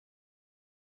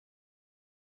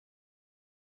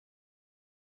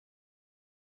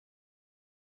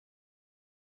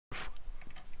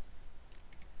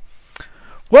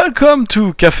Welcome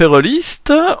to Café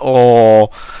Rolistes, or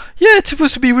yeah, it's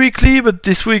supposed to be weekly, but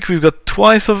this week we've got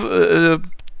twice of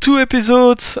two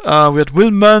episodes. We had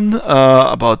Willman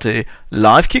about a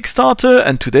live Kickstarter,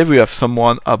 and today we have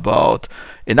someone about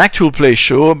an actual play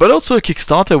show, but also a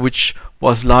Kickstarter which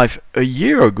was live a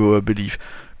year ago, I believe.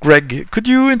 Greg, could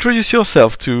you introduce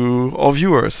yourself to our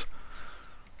viewers?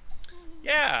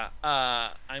 Yeah,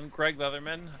 I'm Greg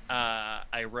Leatherman.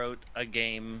 I wrote a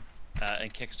game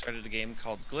and kickstarted a game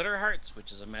called Glitter Hearts,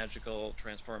 which is a magical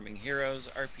transforming heroes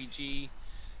RPG.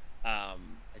 I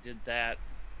did that.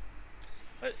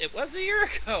 But it was a year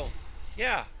ago.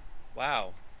 Yeah.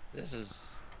 Wow. This is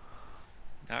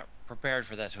not prepared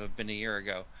for that to have been a year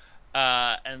ago.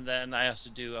 And then I also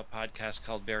do a podcast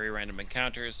called Very Random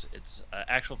Encounters. It's an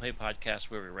actual play podcast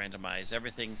where we randomize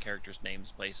everything: characters,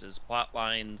 names, places, plot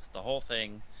lines, the whole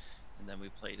thing, and then we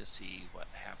play to see what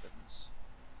happens.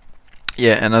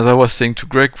 Yeah, and as I was saying to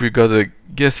Greg, we got a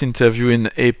guest interview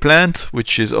in A Plant,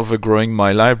 which is overgrowing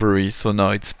my library, so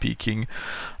now it's speaking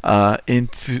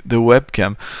into the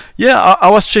webcam. Yeah, I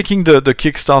was checking the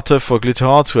Kickstarter for Glitter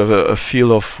Hearts to have a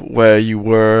feel of where you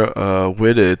were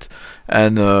with it.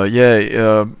 And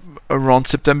around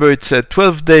September it said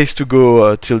 12 days to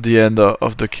go till the end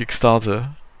of the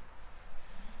Kickstarter.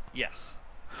 Yes.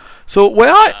 So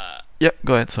where Yeah,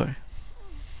 go ahead, sorry.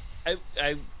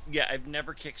 I've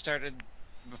never kickstarted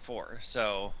before,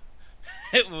 so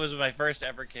it was my first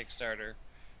ever Kickstarter,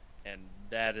 and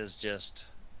that is just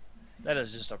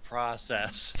a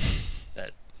process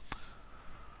that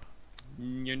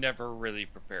you're never really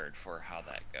prepared for how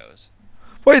that goes.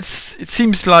 Well, it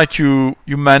seems like you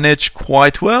manage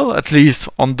quite well, at least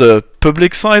on the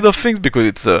public side of things, because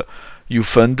it's you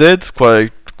funded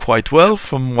quite well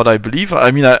from what I believe.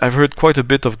 I mean, I've heard quite a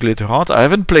bit of Glitter Heart. I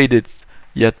haven't played it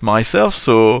yet myself,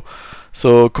 so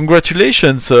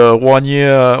congratulations, 1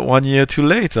 year too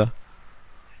late.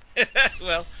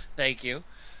 Well, thank you.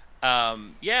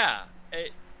 Yeah,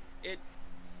 it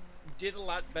did a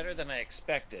lot better than I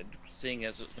expected, seeing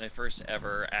as it was my first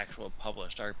ever actual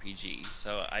published RPG.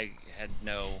 So I had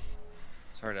no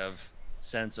sort of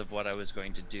sense of what I was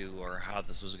going to do or how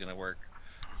this was going to work.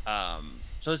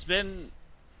 So it's been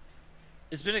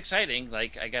exciting.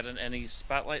 Like, I got an NE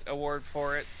Spotlight Award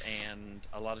for it, and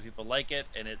a lot of people like it,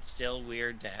 and it's still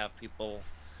weird to have people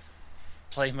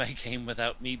play my game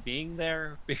without me being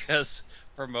there, because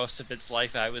for most of its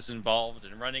life I was involved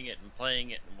in running it and playing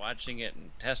it and watching it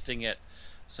and testing it.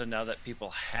 So now that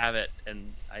people have it,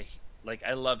 and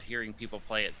I love hearing people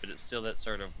play it, but it's still that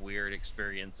sort of weird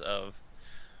experience of,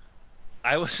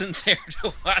 I wasn't there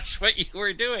to watch what you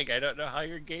were doing. I don't know how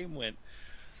your game went.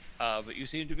 But you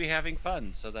seem to be having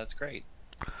fun, so that's great.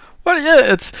 Well,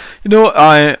 yeah, it's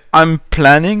I'm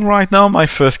planning right now my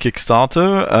first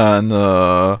Kickstarter, and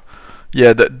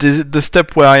yeah, the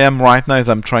step where I am right now is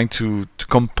I'm trying to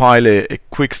compile a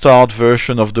quick start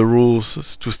version of the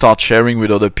rules to start sharing with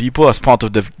other people as part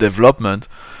of the development.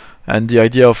 And the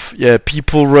idea of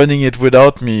people running it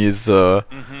without me is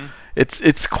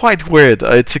it's quite weird.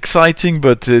 It's exciting,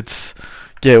 but it's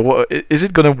is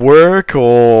it gonna work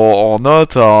or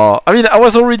not? I mean, I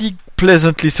was already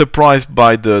pleasantly surprised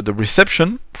by the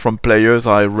reception from players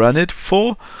I ran it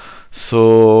for.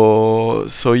 So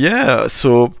yeah.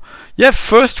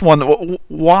 First one,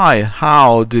 why?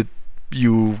 How did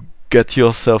you get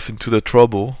yourself into the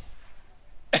trouble?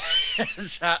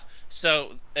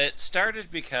 So it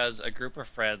started because a group of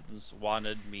friends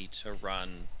wanted me to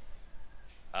run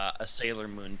a Sailor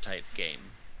Moon type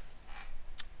game.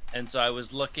 And so I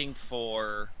was looking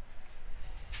for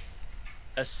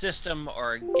a system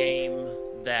or a game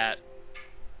that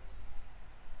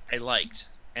I liked,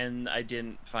 and I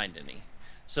didn't find any.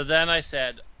 So then I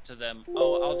said to them,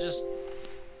 "Oh, I'll just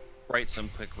write some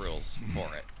quick rules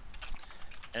for it."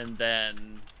 And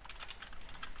then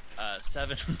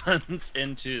 7 months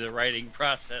into the writing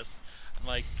process, I'm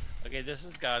like, okay, this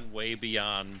has gone way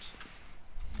beyond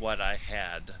what I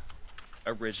had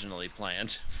originally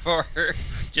planned for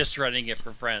just running it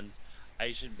for friends.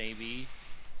 I should maybe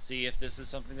see if this is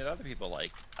something that other people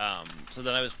like. So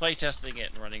then I was playtesting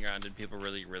it and running around, and people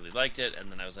really, really liked it.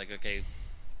 And then I was like, okay,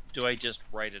 do I just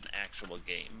write an actual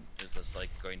game? Is this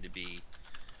like going to be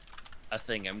a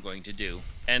thing I'm going to do?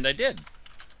 And I did.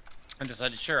 I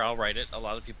decided, sure, I'll write it. A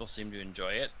lot of people seem to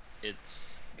enjoy it.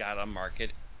 It's got a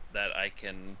market that I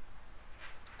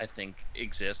think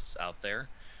exists out there.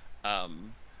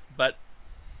 But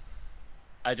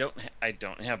I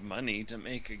don't have money to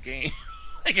make a game.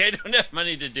 Like, I don't have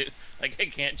money to do. Like, I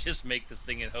can't just make this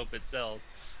thing and hope it sells.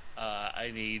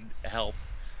 I need help.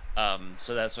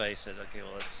 So that's why I said, okay,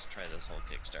 well, let's try this whole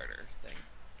Kickstarter thing.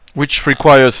 Which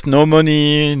requires no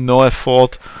money, no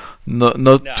effort, not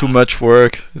too Nah. much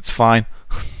work. It's fine.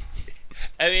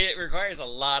 I mean, it requires a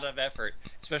lot of effort,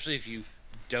 especially if you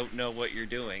don't know what you're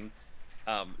doing.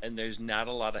 And there's not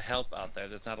a lot of help out there.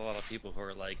 There's not a lot of people who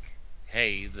are like,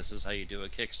 "Hey, this is how you do a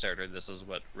Kickstarter. This is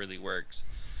what really works."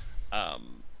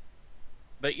 Um,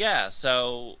 but yeah,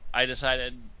 so I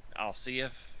decided I'll see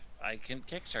if I can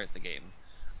kickstart the game.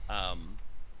 Um,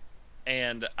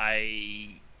 and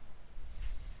I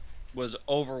was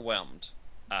overwhelmed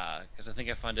because I think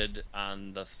I funded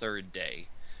on the third day,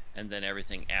 and then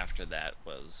everything after that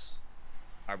was,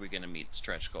 are we going to meet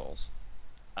stretch goals?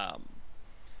 Um,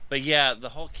 but yeah, the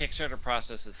whole Kickstarter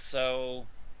process is so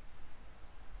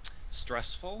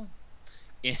stressful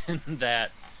in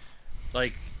that,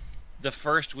 like, the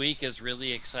first week is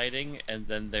really exciting, and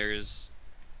then there's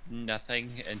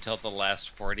nothing until the last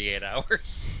 48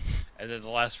 hours. And then the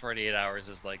last 48 hours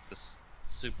is like this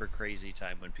super crazy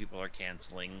time when people are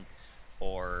canceling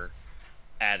or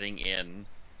adding in,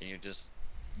 and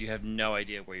you have no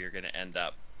idea where you're going to end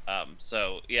up.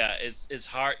 So yeah, it's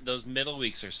hard. Those middle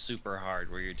weeks are super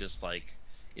hard, where you're just like,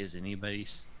 is anybody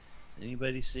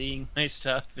seeing my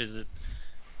stuff? Is it?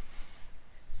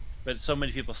 But so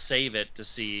many people save it to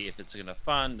see if it's going to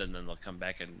fund, and then they'll come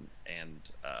back and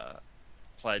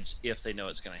pledge if they know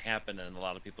it's going to happen. And a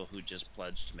lot of people who just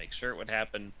pledged to make sure it would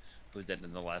happen, who then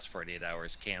in the last 48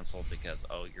 hours canceled because,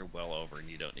 oh, you're well over and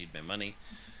you don't need my money.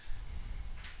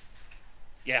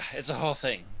 Yeah, it's a whole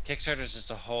thing. Kickstarter is just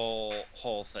a whole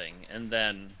thing. And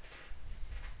then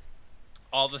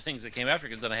all the things that came after,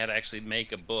 because then I had to actually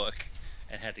make a book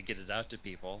and had to get it out to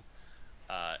people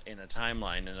in a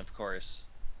timeline. And of course,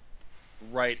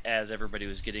 right as everybody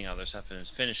was getting all their stuff and was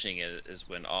finishing it, is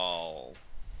when all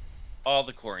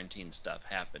the quarantine stuff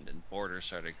happened and borders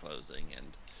started closing. And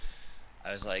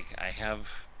I was like, I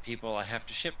have people I have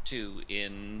to ship to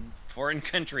in foreign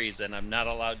countries, and I'm not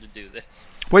allowed to do this.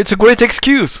 Well, it's a great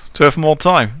excuse to have more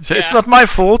time. So it's Yeah, not my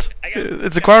fault.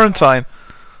 It's a quarantine.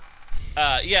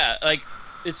 yeah, like,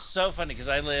 it's so funny because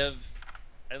I live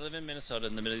in Minnesota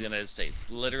in the middle of the United States.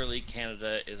 Literally,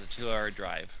 Canada is a 2-hour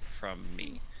drive from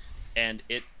me, and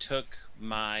it took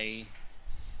my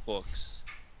books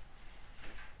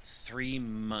 3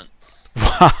 months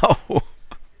Wow.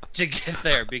 to get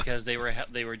there because they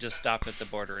were just stopped at the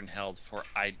border and held for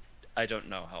I don't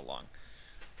know how long.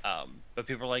 But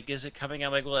people are like, "Is it coming?"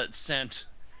 I'm like, "Well, it's sent."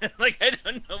 Like, I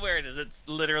don't know where it is. It's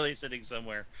literally sitting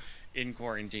somewhere in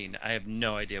quarantine. I have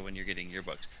no idea when you're getting your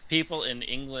books. People in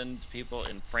England, people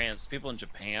in France, people in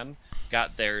Japan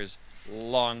got theirs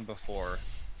long before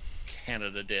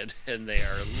Canada did, and they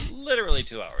are literally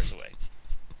 2 hours away.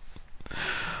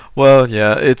 Well,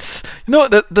 yeah, it's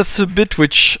that's a bit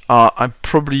which I'm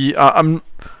probably I'm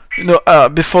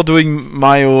before doing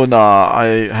my own,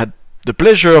 I had the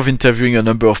pleasure of interviewing a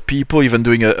number of people, even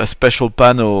doing a special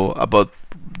panel about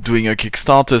doing a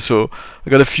Kickstarter. So I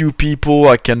got a few people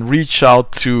I can reach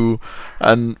out to,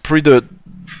 and probably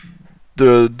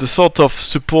the sort of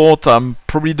support I'm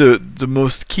probably the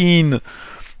most keen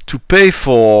to pay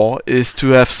for is to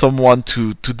have someone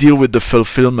to deal with the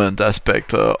fulfillment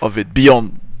aspect of it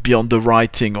beyond the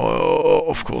writing,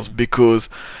 of course, because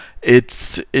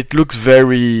it looks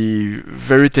very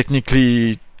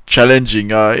technically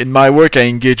challenging. In my work, I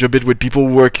engage a bit with people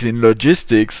who work in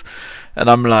logistics, and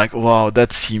I'm like, wow,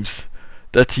 that seems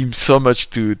so much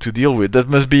to deal with. That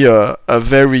must be a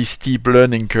very steep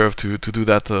learning curve to do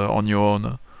that on your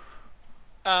own.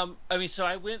 I mean, so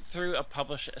I went through a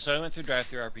publisher. So I went through Drive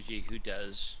Through RPG, who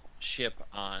does ship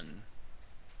on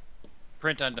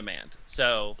print on demand.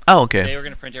 So Oh, okay. they were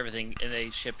going to print everything, and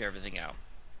they shipped everything out.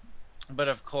 But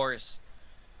of course,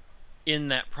 in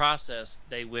that process,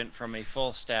 they went from a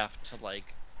full staff to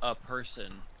like a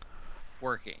person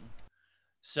working.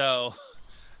 So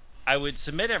I would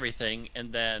submit everything,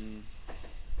 and then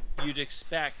you'd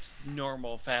expect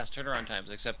normal fast turnaround times,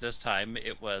 except this time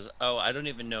it was, oh, I don't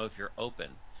even know if you're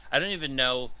open. I don't even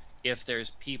know if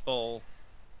there's people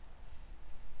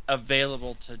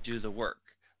available to do the work.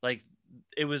 Like,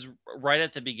 it was right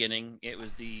at the beginning. It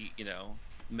was the,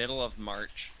 middle of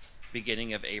March,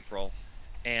 beginning of April,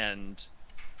 and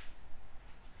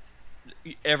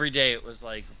every day it was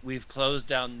like, we've closed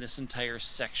down this entire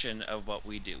section of what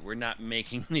we do. We're not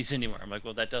making these anymore. I'm like,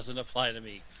 well, that doesn't apply to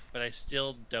me, but I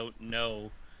still don't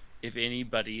know if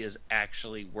anybody is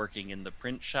actually working in the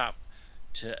print shop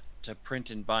to print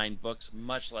and bind books,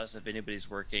 much less if anybody's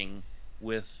working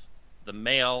with the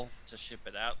mail to ship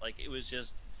it out. Like, it was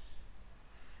just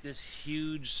this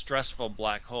huge stressful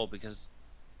black hole because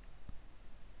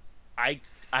I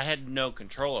had no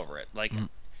control over it. Like, Mm.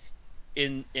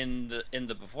 in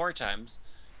the before times,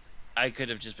 I could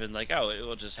have just been like, oh, it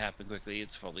will just happen quickly.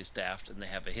 It's fully staffed, and they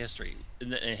have a history,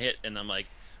 and then it hit, and I'm like,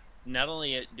 not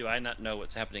only do I not know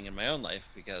what's happening in my own life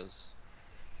because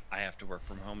I have to work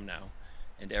from home now,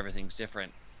 and everything's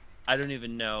different. I don't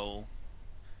even know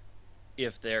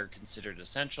if they're considered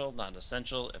essential,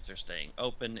 non-essential, if they're staying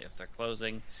open, if they're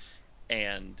closing,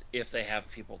 and if they have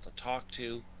people to talk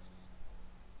to.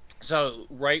 So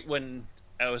right when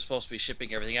I was supposed to be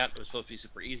shipping everything out, it was supposed to be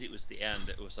super easy. It was the end.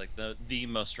 It was like the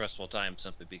most stressful time,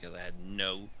 simply because I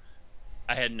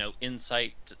had no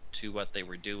insight to what they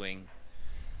were doing,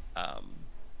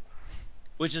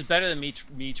 which is better than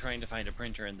me trying to find a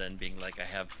printer and then being like, I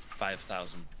have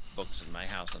 5,000 books in my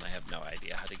house and I have no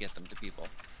idea how to get them to people.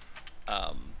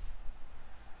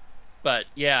 But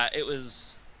yeah, it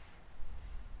was.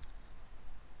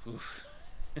 Oof.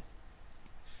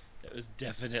 It was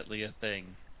definitely a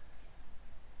thing.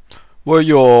 Were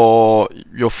your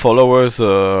followers,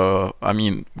 I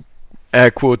mean,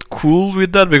 air quote, cool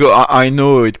with that? Because I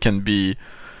know it can be,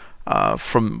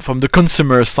 from the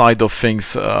consumer side of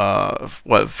things,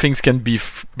 well, things can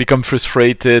become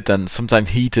frustrated and sometimes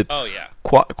heated Oh yeah.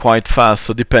 quite fast.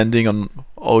 So depending on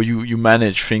how you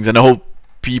manage things and how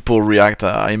people react,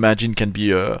 I imagine can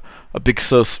be a big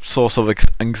source of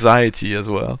anxiety as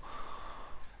well.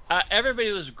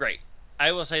 Everybody was great.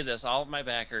 I will say this: all of my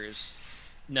backers,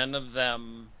 none of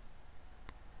them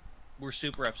were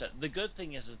super upset. The good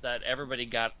thing is that everybody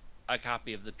got a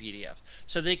copy of the PDF,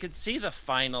 so they could see the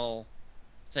final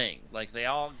thing. Like they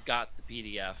all got the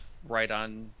PDF right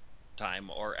on time,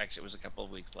 or actually it was a couple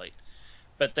of weeks late,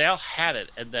 but they all had it.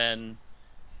 And then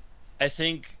I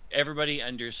think everybody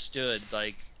understood,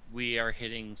 like, we are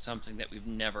hitting something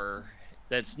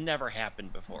that's never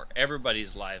happened before.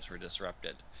 Everybody's lives were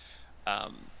disrupted.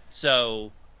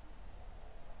 So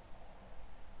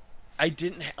I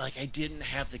didn't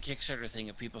have the Kickstarter thing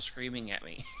of people screaming at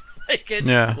me.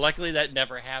 Yeah. Luckily that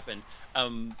never happened.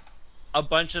 A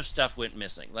bunch of stuff went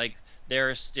missing. Like there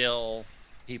are still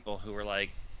people who were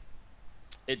like,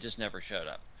 it just never showed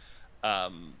up,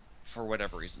 for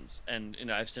whatever reasons. And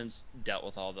I've since dealt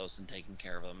with all those and taken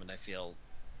care of them, and I feel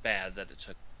bad that it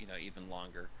took even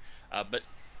longer. But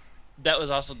that was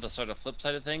also the sort of flip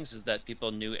side of things, is that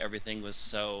people knew everything was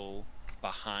so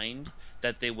behind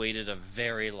that they waited a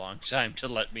very long time to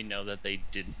let me know that they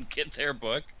didn't get their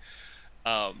book.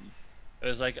 It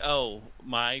was like, oh,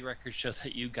 my records show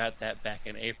that you got that back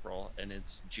in April and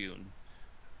it's June.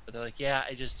 But they're like, yeah,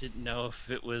 I just didn't know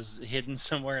if it was hidden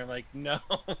somewhere. I'm like, no,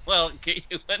 well, get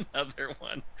you another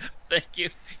one. Thank you.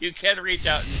 You can reach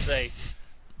out and say,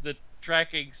 the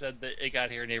tracking said that it got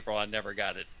here in April. I never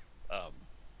got it.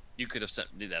 You could have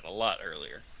sent me that a lot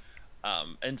earlier.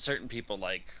 And certain people,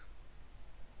 like,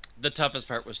 the toughest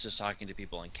part was just talking to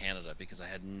people in Canada, because I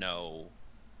had no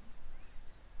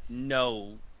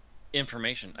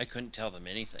information. I couldn't tell them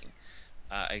anything.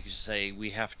 I could just say,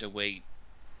 we have to wait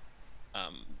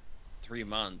 3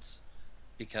 months,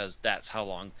 because that's how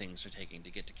long things are taking to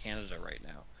get to Canada right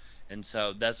now. And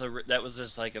so that was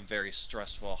just like a very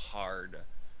stressful, hard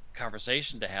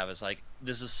conversation to have. It's like,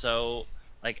 this is so,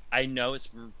 like, I know it's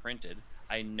been printed,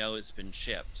 I know it's been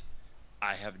shipped,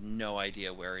 I have no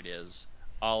idea where it is.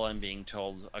 All I'm being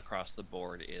told across the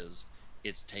board is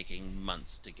it's taking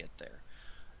months to get there.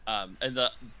 And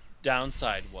the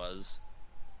downside was,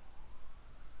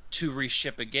 to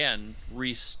reship again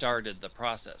restarted the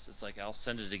process. It's like, I'll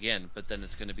send it again, but then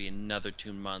it's going to be another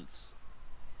 2 months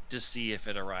to see if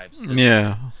it arrives.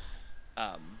 Yeah.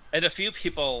 And a few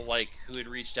people, like, who had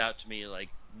reached out to me, like,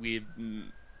 we'd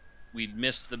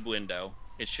missed the window,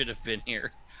 it should have been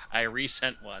here, I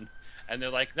resent one, and they're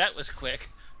like, that was quick.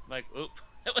 I'm like, oop,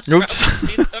 that was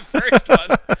probably the first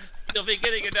one. You'll be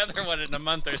getting another one in a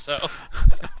month or so.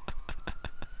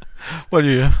 Well,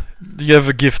 you have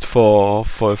a gift for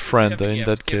a friend in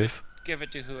that case. Give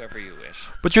it to whoever you wish.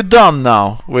 But you're done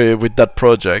now with that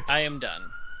project. I am done.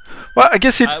 Well, I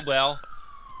guess it's. Well,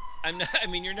 I'm not, I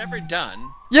mean, you're never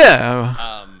done.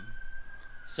 Yeah.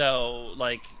 So,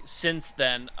 like, since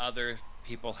then, other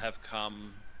people have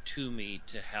come to me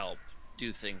to help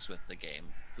do things with the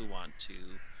game, who want to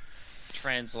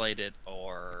translate it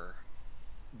or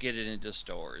get it into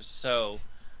stores. So,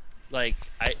 like,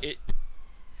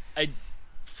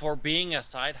 for being a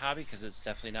side hobby, because it's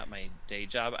definitely not my day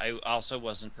job, I also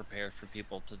wasn't prepared for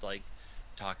people to, like,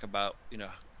 talk about,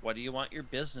 what do you want your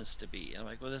business to be? And I'm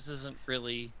like, well, this isn't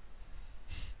really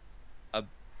a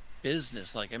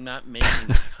business. Like, I'm not making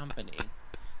a company.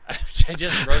 I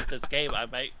just wrote this game. I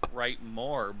might write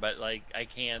more, but, like, I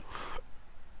can't.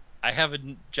 I have a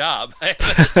job. I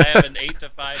have an 8 to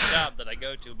 5 job that I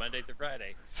go to Monday through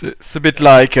Friday. It's a bit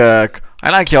like I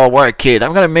like your work, kid.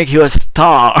 I'm gonna make you a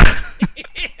star.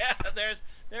 Yeah,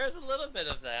 there's a little bit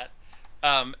of that.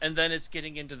 And then it's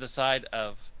getting into the side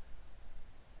of,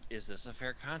 is this a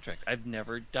fair contract? I've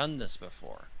never done this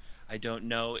before. I don't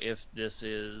know if this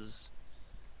is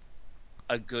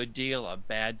a good deal, a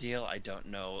bad deal. I don't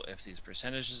know if these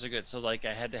percentages are good. So like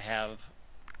I had to have,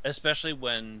 especially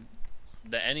when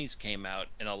the Ennies came out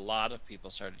and a lot of people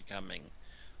started coming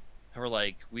who were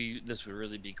like, we this would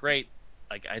really be great.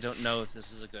 Like I don't know if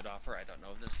this is a good offer. I don't know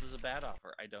if this is a bad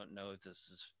offer. I don't know if this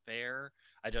is fair.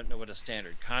 I don't know what a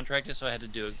standard contract is. So I had to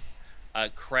do a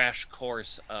crash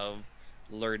course of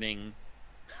learning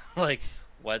like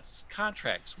what's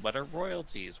contracts, what are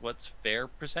royalties, what's fair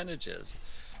percentages.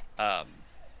 Um,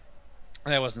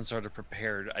 and I wasn't sort of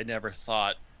prepared. I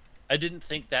didn't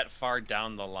think that far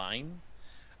down the line.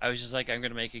 I was just like, I'm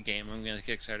going to make a game. I'm going to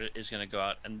Kickstarter it. It's going to go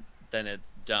out, and then it's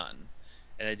done.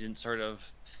 And I didn't sort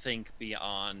of think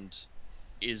beyond,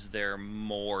 is there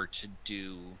more to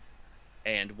do?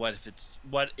 And what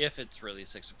if it's really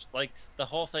successful? Like the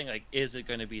whole thing, like, is it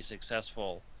going to be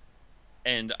successful?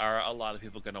 And are a lot of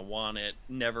people going to want it?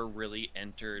 Never really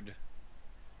entered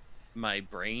my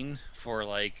brain for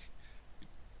like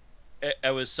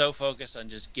I was so focused on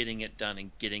just getting it done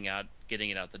and getting it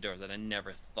out the door that I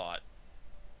never thought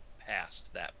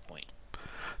past that point.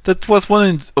 That was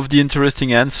one of the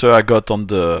interesting answer I got on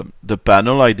the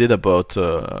panel I did about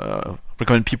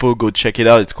recommend people go check it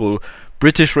out. It's called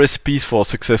British Recipes for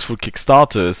Successful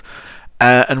Kickstarters,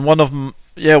 and one of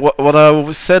yeah, what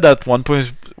I said at one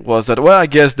point was that, well, I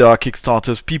guess there are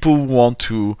Kickstarters, people who want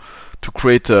to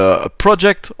create a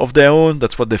project of their own.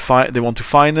 That's what they want to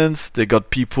finance. They got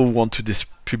people who want to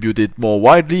distribute it more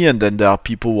widely, and then there are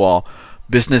people who are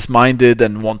business minded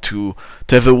and want to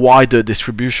have a wider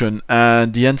distribution.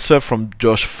 And the answer from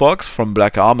Josh Fox from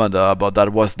Black Armada about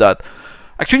that was that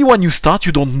actually when you start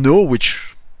you don't know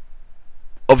which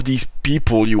of these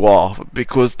people you are,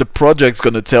 because the project's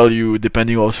gonna tell you,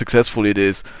 depending on how successful it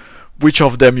is, which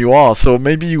of them you are. So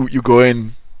maybe you go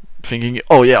in thinking,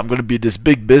 oh yeah, I'm gonna be this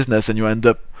big business, and you end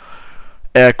up,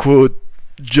 air quote,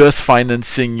 just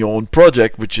financing your own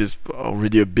project, which is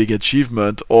already a big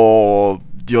achievement, or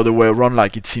the other way around,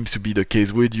 like it seems to be the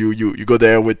case with you. You go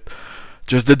there with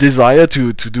just the desire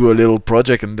to do a little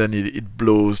project, and then it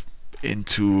blows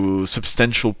into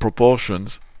substantial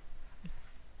proportions.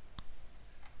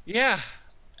 Yeah,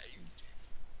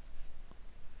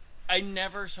 I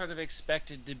never sort of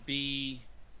expected to be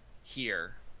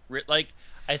here. Like,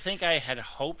 I think I had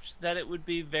hoped that it would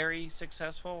be very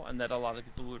successful and that a lot of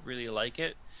people would really like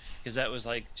it, because that was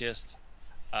like just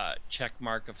a check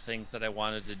mark of things that I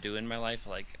wanted to do in my life.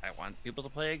 Like, I want people to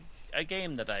play a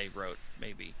game that I wrote,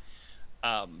 maybe.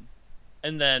 Um,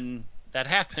 and then that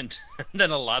happened. And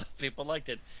then a lot of people liked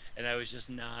it. And I was just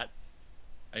not,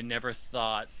 I never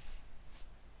thought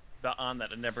on that.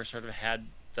 I never sort of had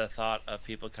the thought of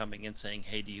people coming and saying,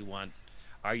 hey,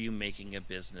 are you making a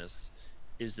business?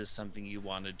 Is this something you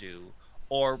want to do?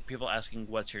 Or people asking,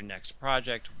 what's your next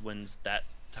project? When's that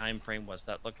time frame? What's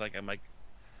that look like? I'm like,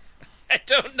 I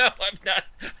don't know.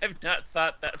 I've not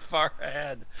thought that far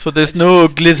ahead. So there's no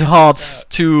Glitch Hearts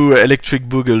 2 Electric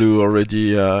Boogaloo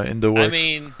already in the works? I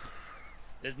mean,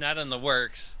 it's not in the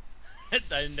works.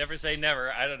 I never say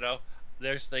never. I don't know.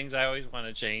 There's things I always want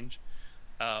to change.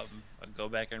 I'll go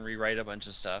back and rewrite a bunch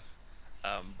of stuff.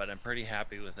 But I'm pretty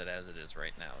happy with it as it is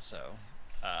right now. So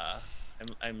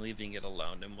I'm leaving it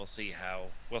alone, and we'll see how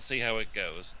it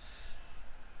goes.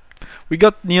 We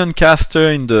got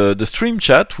Neoncaster in the stream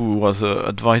chat who was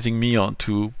advising me on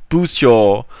to boost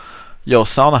your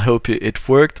sound. I hope it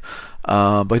worked.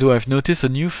 By the way, I've noticed a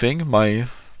new thing. My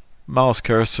mouse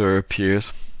cursor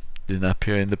appears. Didn't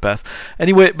appear in the past.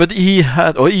 Anyway, but he,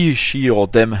 she, or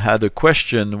them had a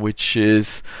question, which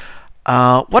is,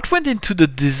 what went into the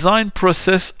design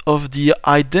process of the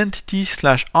identity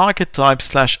 / archetype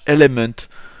 / element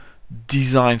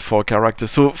design for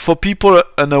characters? So for people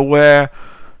unaware,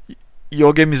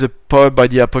 your game is powered by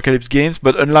the Apocalypse Games,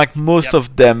 but unlike most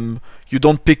of them, you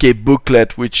don't pick a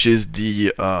booklet, which is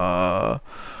the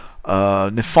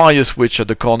Nefarious Witch at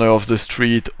the corner of the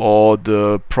street, or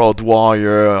the Proud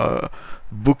Warrior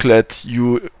booklet.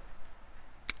 You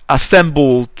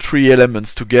assemble 3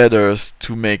 elements together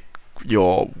to make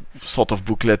your sort of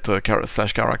booklet /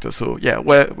 character. So yeah,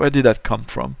 where did that come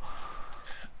from?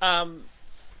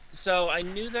 So I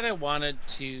knew that I wanted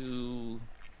to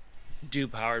do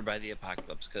Powered by the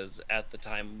Apocalypse, because at the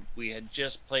time we had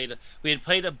played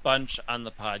a bunch on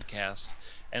the podcast,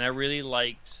 and I really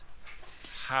liked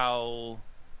how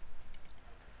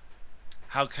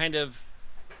kind of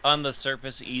on the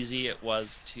surface easy it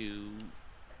was to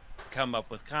come up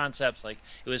with concepts. Like,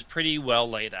 it was pretty well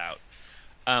laid out.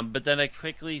 But then I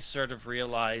quickly sort of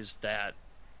realized that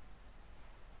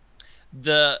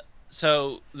the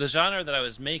the genre that I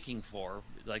was making for,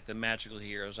 like the magical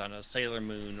heroes on a Sailor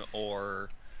Moon or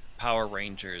Power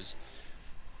Rangers,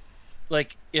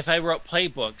 like if I wrote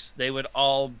playbooks, they would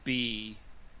all be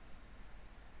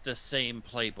the same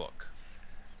playbook.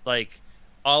 Like,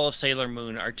 all of Sailor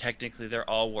Moon are technically, they're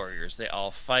all warriors. They all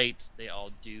fight, they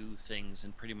all do things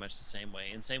in pretty much the same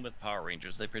way. And same with Power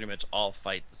Rangers, they pretty much all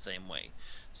fight the same way.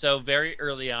 So very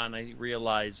early on I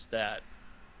realized that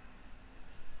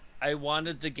I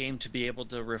wanted the game to be able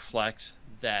to reflect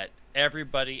that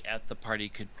everybody at the party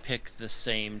could pick the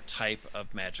same type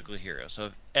of magical hero. So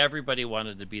if everybody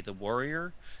wanted to be the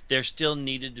warrior, there still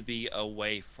needed to be a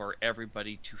way for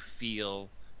everybody to feel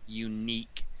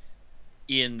unique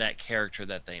in that character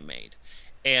that they made.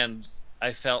 And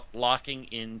I felt locking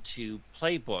into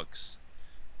playbooks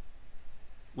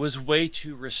was way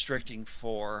too restricting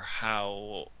for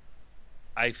how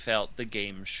I felt the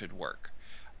game should work.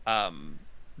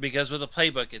 Because with a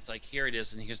playbook, it's like, here it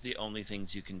is, and here's the only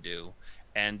things you can do.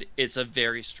 And it's a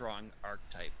very strong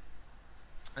archetype.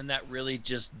 And that really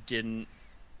just didn't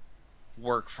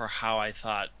work for how I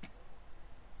thought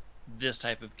this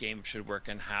type of game should work,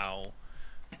 and how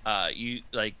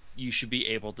you should be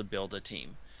able to build a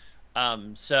team.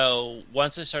 So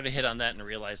once I started to hit on that and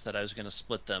realized that I was going to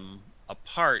split them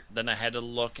apart, then I had to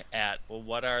look at, well,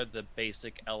 what are the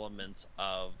basic elements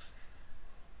of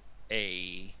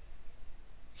a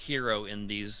hero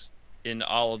in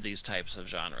all of these types of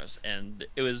genres. And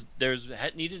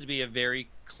needed to be a very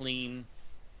clean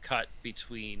cut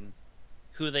between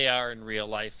who they are in real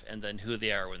life and then who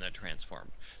they are when they're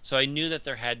transformed. So I knew that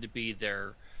there had to be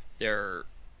their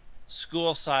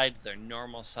school side, their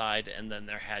normal side, and then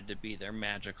there had to be their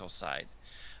magical side.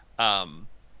 And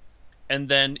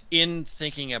then in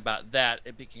thinking about that,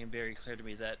 it became very clear to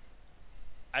me that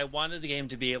I wanted the game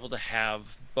to be able to have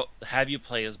you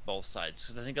play as both sides,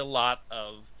 because I think a lot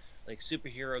of like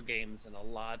superhero games and a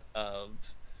lot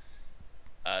of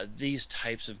these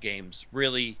types of games,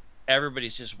 really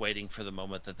everybody's just waiting for the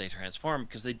moment that they transform,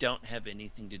 because they don't have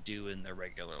anything to do in their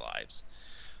regular lives.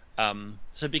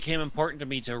 So it became important to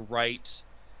me to write.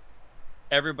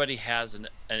 Everybody has an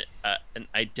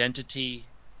identity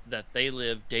that they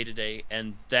live day to day,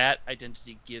 and that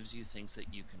identity gives you things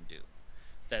that you can do.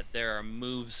 That there are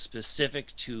moves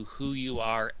specific to who you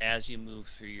are as you move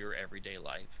through your everyday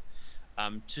life.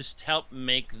 Just help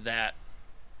make that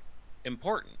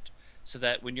important, so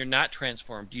that when you're not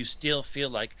transformed, you still feel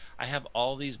like, I have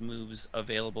all these moves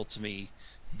available to me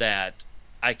that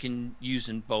I can use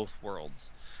in both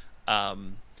worlds.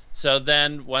 So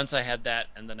then once I had that,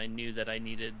 and then I knew that I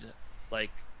needed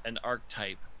like an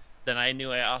archetype, then I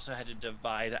knew I also had to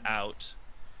divide out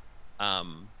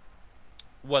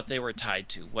what they were tied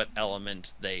to, what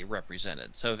element they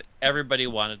represented. So if everybody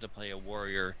wanted to play a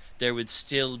warrior, there would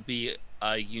still be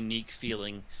a unique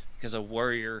feeling, because a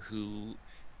warrior who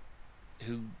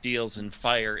deals in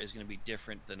fire is going to be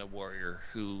different than a warrior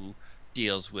who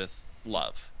deals with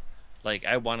love. Like,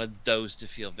 I wanted those to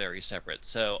feel very separate.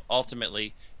 So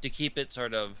ultimately, to keep it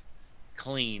sort of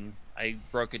clean, I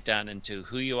broke it down into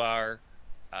who you are,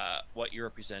 what you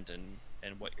represent,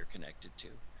 and what you're connected to,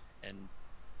 and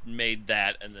made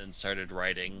that, and then started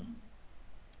writing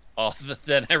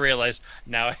then I realized,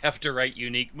 now I have to write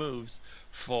unique moves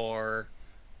for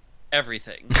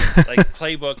everything. Like,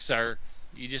 playbooks are,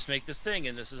 you just make this thing,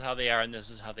 and this is how they are, and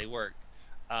this is how they work.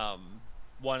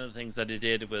 One of the things that I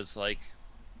did was, like,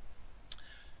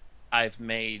 I've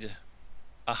made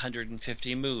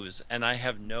 150 moves, and I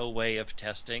have no way of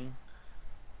testing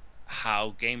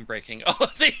how game breaking all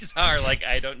of these are. Like,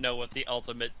 I don't know what the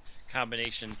ultimate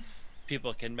combination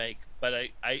people can make, but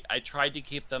I tried to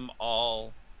keep them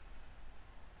all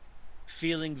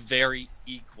feeling very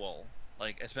equal.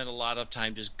 Like, I spent a lot of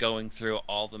time just going through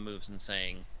all the moves and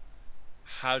saying,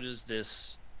 how does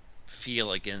this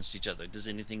feel against each other? Does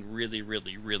anything really,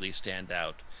 really, really stand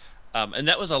out? And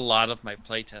that was a lot of my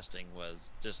playtesting, was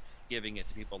just giving it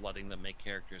to people, letting them make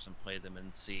characters and play them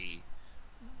and see,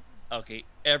 okay,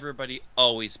 everybody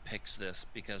always picks this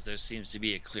because there seems to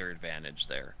be a clear advantage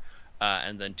there,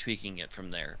 and then tweaking it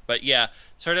from there. But yeah,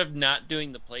 sort of not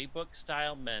doing the playbook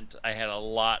style meant I had a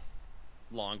lot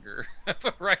longer of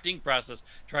a writing process,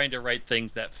 trying to write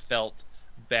things that felt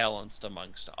balanced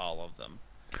amongst all of them.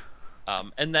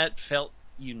 And that felt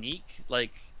unique,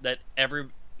 like that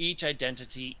each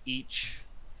identity, each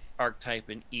archetype,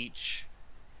 and each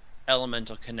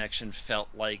elemental connection felt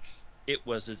like it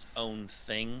was its own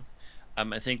thing.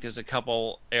 I think there's a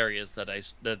couple areas that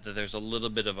there's a little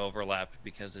bit of overlap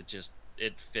because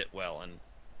it fit well, and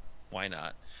why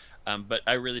not? But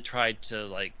I really tried to,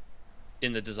 like,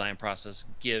 in the design process,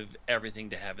 give everything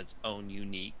to have its own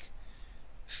unique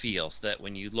feel, so that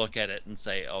when you look at it and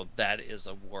say, "Oh, that is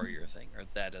a warrior thing," or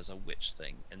 "That is a witch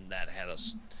thing," and that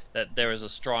there was a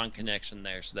strong connection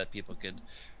there, so that people could,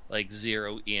 like,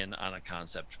 zero in on a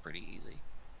concept pretty easy.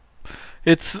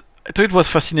 It's I thought it was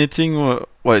fascinating.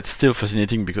 Well, it's still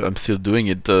fascinating because I'm still doing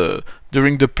it.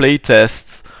 During the play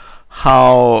tests,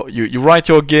 how you write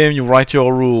your game, you write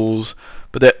your rules,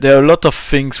 but there are a lot of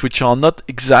things which are not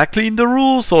exactly in the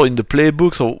rules or in the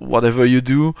playbooks or whatever you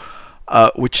do,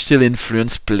 which still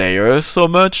influence players so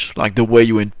much, like the way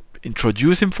you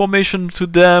introduce information to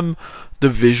them, the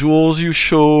visuals you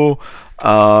show,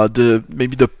 the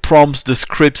maybe the prompts, the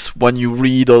scripts when you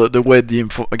read, or the way the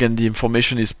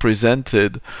information is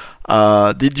presented.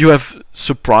 Did you have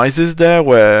surprises there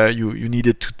where you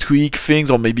needed to tweak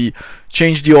things or maybe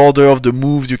change the order of the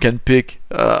moves you can pick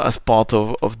as part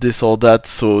of this or that,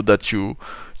 so that you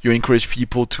encourage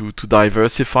people to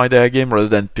diversify their game rather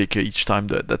than pick each time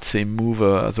that same move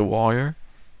as a warrior?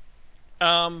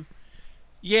 Um,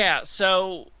 yeah.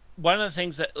 So one of the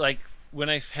things that, like, when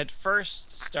I had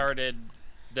first started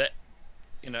the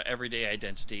everyday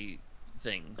identity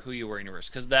thing, who you were in yours,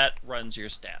 because that runs your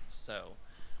stats. So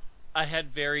I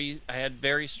had very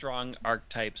strong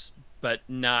archetypes, but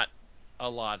not a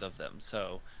lot of them.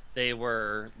 So there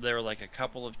were like a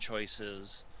couple of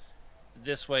choices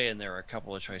this way, and there were a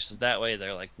couple of choices that way.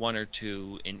 They're like one or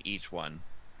two in each one,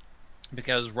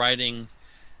 because writing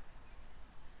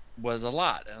was a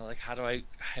lot, and like, I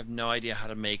have no idea how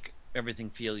to make everything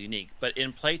feel unique. But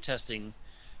in playtesting,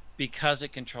 because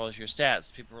it controls your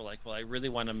stats, people were like, well, I really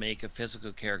want to make a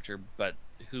physical character, but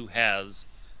who has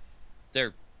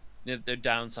their their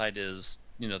downside is,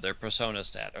 their persona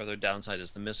stat, or their downside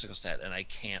is the mystical stat, and I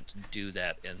can't do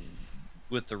that in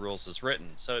with the rules as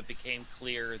written. So it became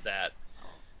clear that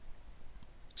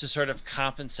to sort of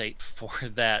compensate for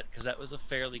that, because that was a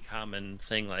fairly common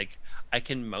thing, like, I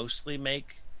can mostly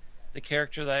make the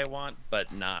character that I want,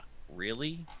 but not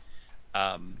really.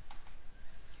 Um,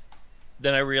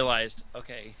 then I realized,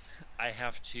 okay, I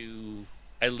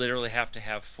literally have to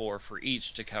have four for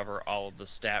each to cover all of the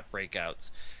stat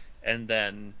breakouts, and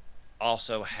then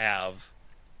also have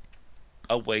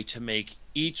a way to make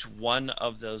each one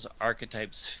of those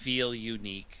archetypes feel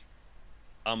unique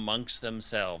amongst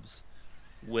themselves,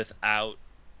 without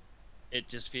it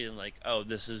just feeling like, oh,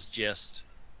 this is just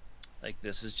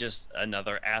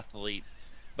another athlete,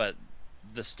 but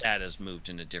the stat is moved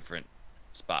in a different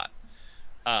spot.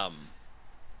 Um,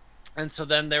 and so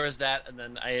then there was that, and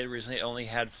then I originally only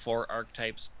had four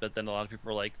archetypes, but then a lot of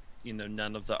people were like,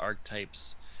 none of the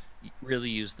archetypes really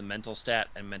use the mental stat,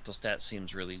 and mental stat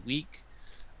seems really weak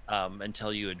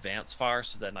until you advance far.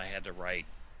 So then I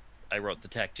wrote the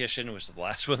tactician, which is the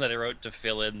last one that I wrote, to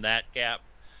fill in that gap.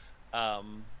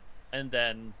 Um, and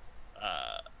then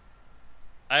uh,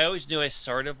 I always knew I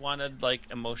sort of wanted, like,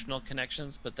 emotional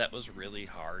connections, but that was really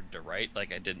hard to write.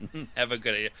 Like, I didn't have a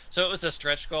good idea. So it was a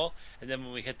stretch goal, and then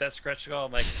when we hit that stretch goal,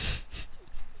 I'm like,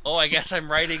 oh, I guess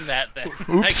I'm writing that then.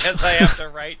 I Oops. guess I have to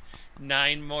write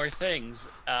 9 more things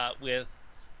with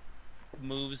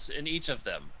moves in each of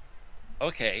them.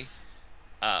 Okay.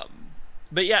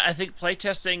 But yeah, I think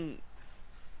playtesting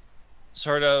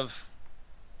sort of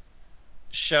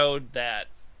showed that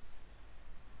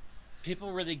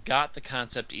people really got the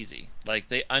concept easy. Like,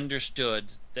 they understood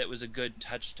that was a good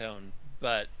touchstone,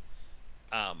 but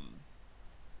um,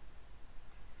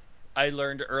 I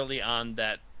learned early on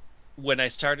that when I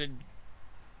started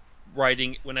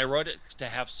when I wrote it to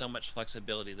have so much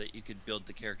flexibility that you could build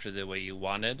the character the way you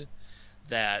wanted,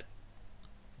 that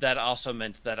that also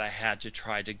meant that I had to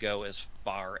try to go as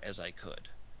far as I could.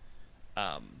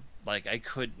 Like, I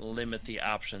couldn't limit the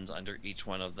options under each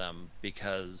one of them,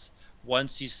 because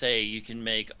once you say you can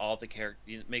make the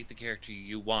character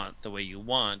you want the way you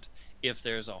want, if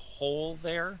there's a hole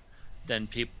there, then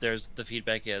there's the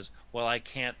feedback is, well, I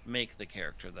can't make the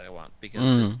character that I want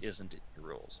because this Mm. isn't in the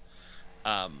rules.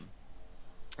 Um,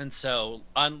 and so,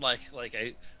 unlike, like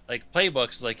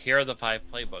playbooks, like, here are the 5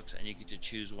 playbooks, and you get to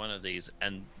choose one of these,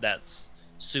 and that's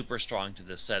super strong to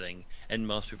this setting. And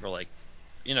most people are like,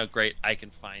 great, I can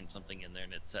find something in there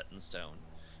and it's set in stone.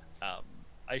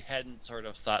 I hadn't sort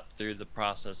of thought through the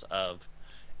process of,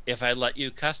 if I let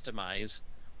you customize,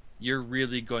 you're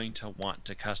really going to want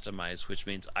to customize, which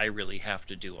means I really have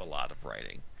to do a lot of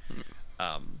writing.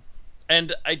 Um,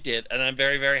 and I did, and I'm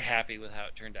very, very happy with how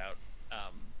it turned out.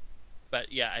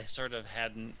 But yeah, I sort of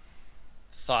hadn't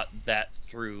thought that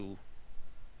through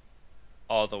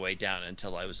all the way down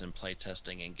until I was in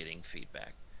playtesting and getting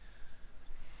feedback.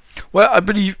 Well,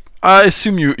 I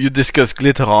assume you discuss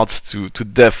glitter arts to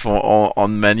death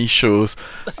on many shows,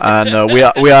 and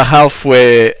we are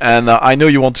halfway, and I know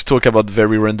you want to talk about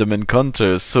very random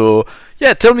encounters. So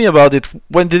yeah, tell me about it.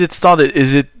 When did it start?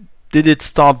 Did it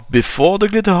start before the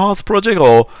glitter arts project,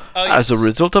 or Oh as a yes.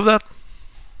 result of that?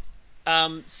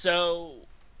 So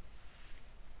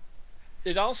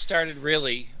it all started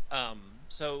really.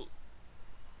 So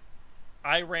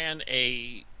I ran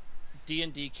a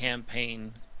D&D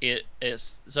campaign. It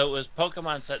was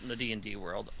Pokemon set in the D&D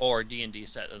world or D&D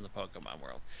set in the Pokemon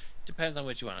world. Depends on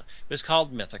which you want. It was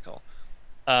called Mythical.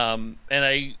 And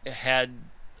I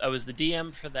was the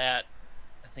DM for that.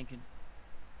 I think in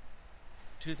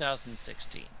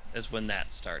 2016 is when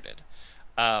that started.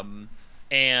 Um,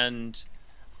 and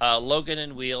Logan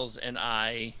and Wheels and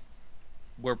I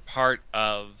were part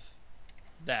of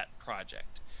that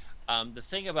project. The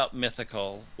thing about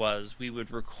Mythical was we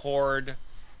would record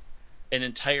an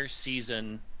entire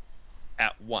season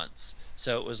at once.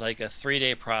 So it was like a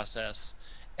 3-day process,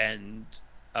 and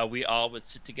we all would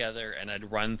sit together and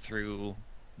I'd run through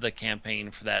the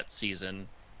campaign for that season,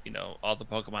 all the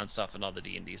Pokemon stuff and all the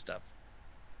D&D stuff.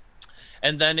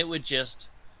 And then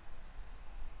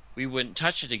we wouldn't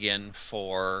touch it again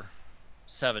for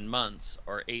 7 months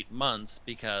or 8 months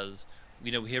because,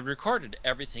 we had recorded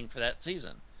everything for that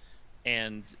season.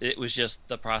 And it was just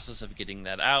the process of getting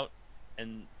that out.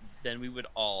 And then we would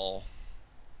all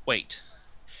wait.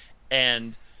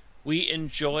 And we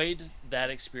enjoyed that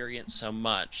experience so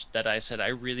much that I said, I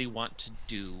really want to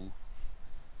do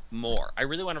more. I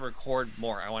really want to record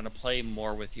more. I want to play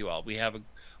more with you all. We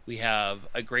have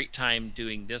a great time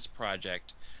doing this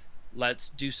project. Let's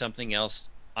do something else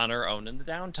on our own in the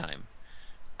downtime.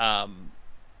 Um,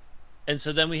 and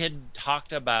so then we had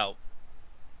talked about,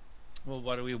 well,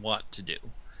 what do we want to do?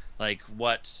 Like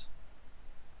what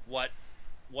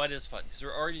what is fun? Because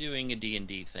we're already doing a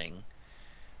D&D thing.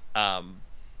 Um,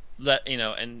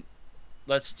 and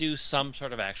let's do some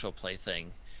sort of actual play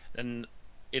thing. And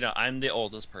I'm the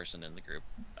oldest person in the group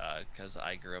because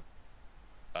I grew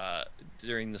up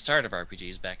during the start of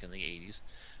RPGs back in the 80s.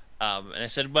 And I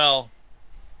said, well,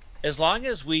 as long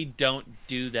as we don't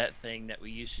do that thing that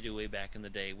we used to do way back in the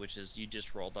day, which is you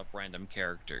just rolled up random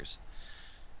characters.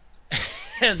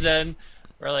 And then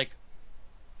we're like,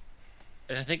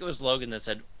 and I think it was Logan that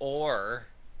said, or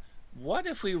what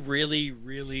if we really,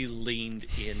 really leaned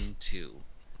into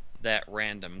that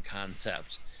random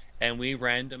concept and we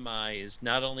randomized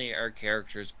not only our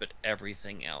characters but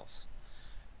everything else?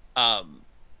 Um,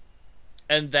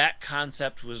 and that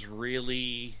concept was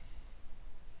really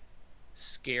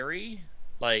scary.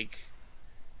 Like,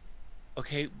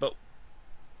 okay, but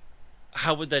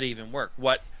how would that even work?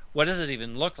 What does it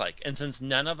even look like? And since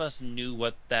none of us knew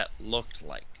what that looked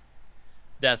like,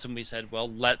 that's when we said,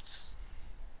 well, let's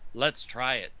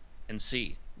try it and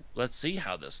see. Let's see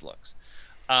how this looks.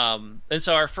 And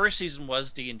so our first season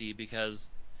was D&D because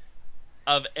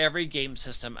of every game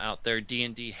system out there,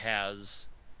 D&D has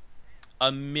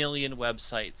a million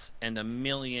websites and a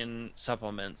million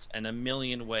supplements and a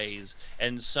million ways,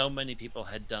 and so many people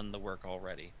had done the work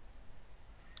already.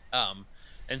 Um,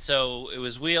 and so it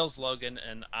was Wheels, Logan,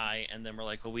 and I, and then we're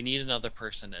like, well, we need another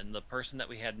person, and the person that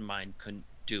we had in mind couldn't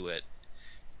do it.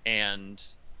 And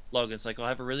Logan's like, well, I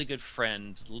have a really good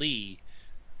friend, Lee,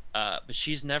 but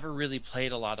she's never really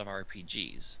played a lot of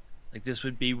RPGs. Like, this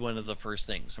would be one of the first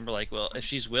things. And we're like, well, if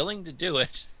she's willing to do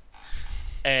it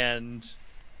and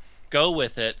go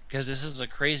with it, because this is a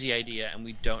crazy idea and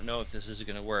we don't know if this is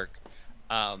going to work.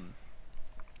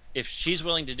 If she's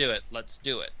willing to do it, let's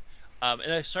do it.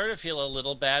 And I sort of feel a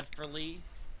little bad for Lee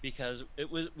because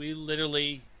we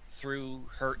literally threw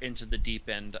her into the deep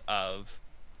end of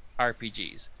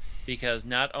RPGs, because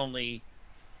not only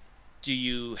do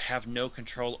you have no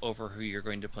control over who you're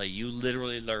going to play, you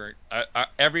literally learn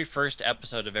every first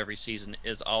episode of every season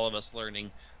is all of us learning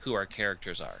who our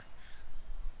characters are.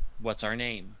 What's our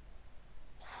name?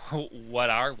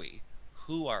 What are we?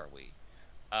 Who are we?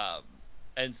 Um,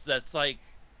 and that's like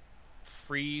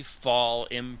free fall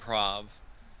improv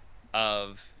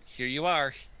of, here you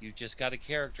are, you just got a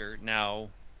character, now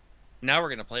we're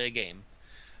gonna play a game.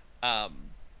 um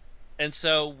and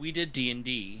so we did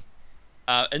D&D,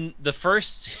 and the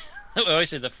first I always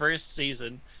say the first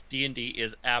season D&D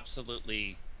is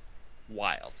absolutely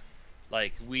wild.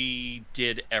 Like, we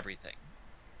did everything.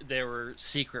 There were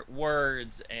secret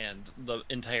words and the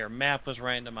entire map was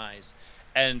randomized,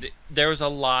 and there was a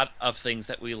lot of things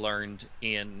that we learned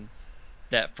in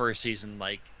that first season.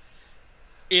 Like,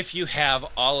 if you have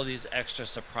all of these extra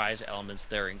surprise elements,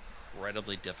 they're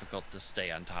incredibly difficult to stay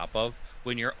on top of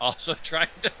when you're also trying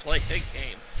to play a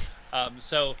game.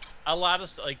 So a lot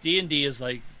of like D&D is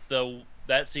like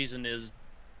that season is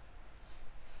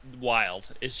wild.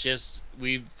 It's just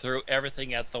we threw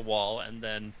everything at the wall, and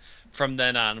then from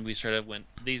then on we sort of went,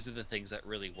 these are the things that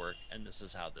really work, and this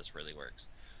is how this really works.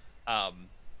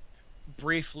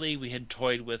 Briefly, we had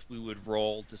toyed with, we would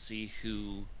roll to see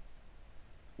who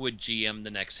would GM the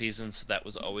next season, so that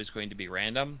was always going to be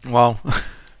random. Wow.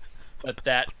 But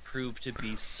that proved to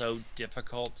be so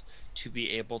difficult to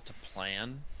be able to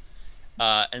plan.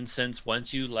 And since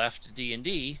once you left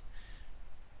D&D,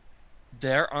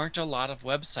 there aren't a lot of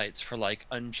websites for like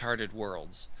Uncharted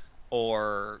Worlds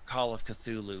or Call of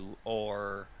Cthulhu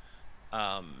or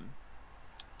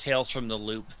Tales from the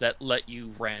Loop that let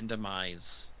you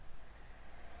randomize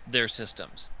their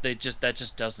systems. That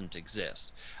just doesn't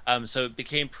exist. So it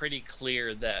became pretty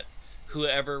clear that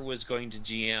whoever was going to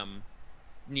GM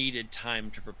needed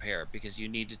time to prepare, because you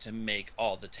needed to make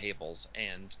all the tables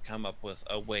and come up with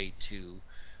a way to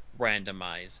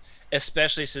randomize,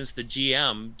 especially since the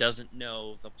GM doesn't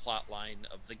know the plot line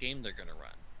of the game they're going to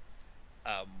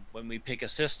run. When we pick a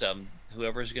system,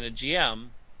 whoever's going to GM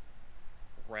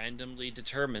randomly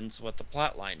determines what the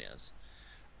plot line is,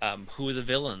 who the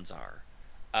villains are.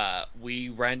 We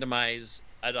randomize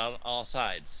at all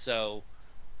sides. So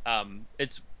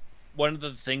it's one of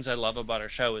the things I love about our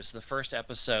show is the first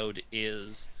episode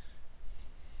is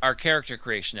our character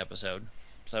creation episode.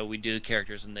 So we do the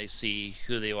characters and they see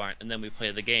who they are, and then we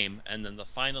play the game. And then the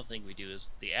final thing we do is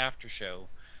the after show,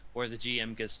 where the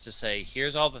GM gets to say,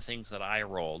 here's all the things that I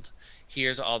rolled,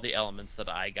 here's all the elements that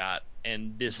I got,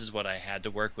 and this is what I had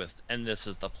to work with, and this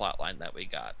is the plot line that we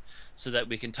got. So that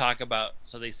we can talk about,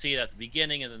 so they see it at the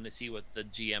beginning, and then they see what the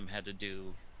GM had to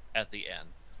do at the end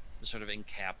to sort of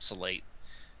encapsulate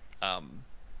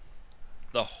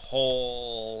the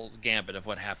whole gambit of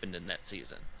what happened in that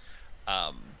season.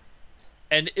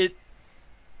 And it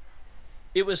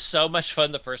was so much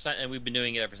fun the first time, and we've been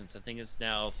doing it ever since. I think it's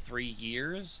now 3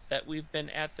 years that we've been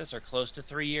at this, or close to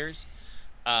 3 years.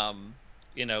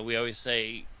 We always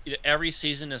say every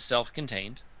season is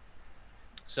self-contained.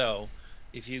 So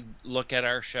if you look at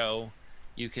our show,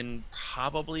 you can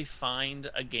probably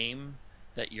find a game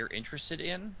that you're interested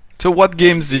in. So what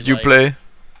games did you play?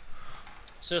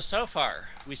 So far,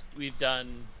 we've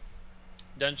done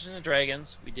Dungeons and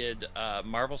Dragons. We did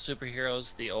Marvel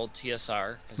Superheroes, the old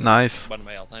TSR. Nice. One of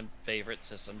my all-time favorite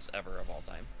systems ever of all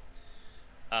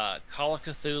time. Call of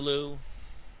Cthulhu,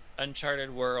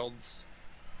 Uncharted Worlds,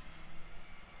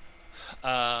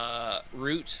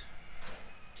 Root,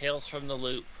 Tales from the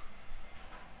Loop,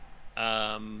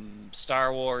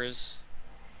 Star Wars.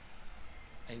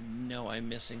 I know I'm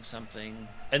missing something.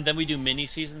 And then we do mini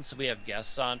seasons, so we have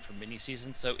guests on for mini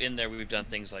seasons. So in there we've done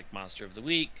things like Monster of the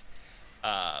Week.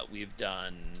 We've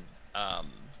done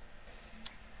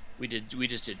we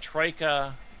just did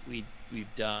Troika. We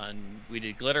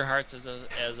did Glitter Hearts as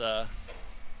a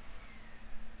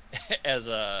as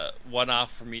a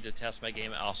one-off for me to test my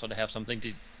game, also to have something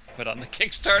to put on the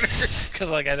Kickstarter, because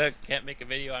like I can't make a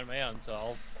video on my own, so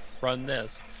I'll run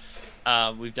this.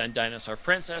 We've done Dinosaur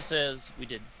Princesses. We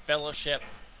did Fellowship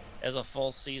as a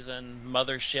full season.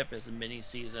 Mothership as a mini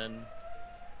season.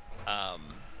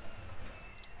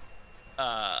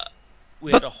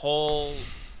 We had a whole...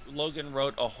 Logan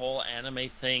wrote a whole anime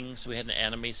thing, so we had an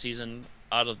anime season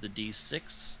out of the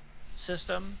D6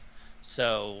 system.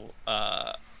 So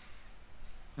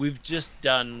we've just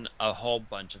done a whole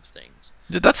bunch of things.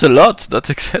 That's a lot. That's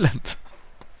excellent.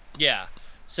 Yeah.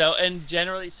 So, and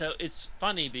generally, so it's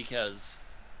funny because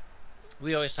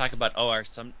we always talk about,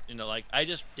 like I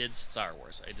just did Star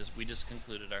Wars. We just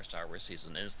concluded our Star Wars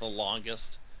season, and it's the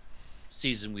longest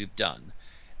season we've done.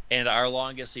 And our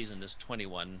longest season is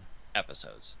 21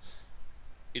 episodes.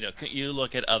 You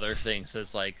look at other things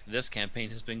that's like, this campaign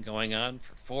has been going on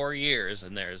for 4 years,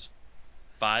 and there's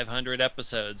 500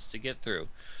 episodes to get through.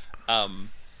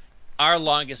 Our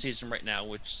longest season right now,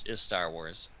 which is Star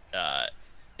Wars,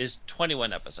 is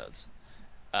 21 episodes,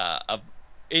 of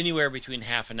anywhere between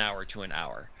half an hour to an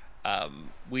hour.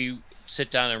 We sit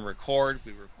down and record.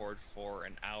 We record for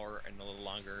an hour and a little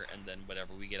longer, and then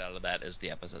whatever we get out of that is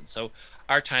the episode. So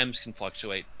our times can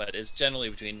fluctuate, but it's generally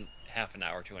between half an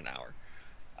hour to an hour.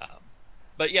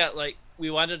 But yeah, like, we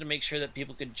wanted to make sure that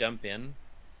people could jump in.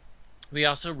 We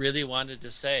also really wanted to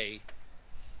say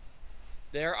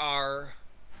there are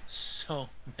so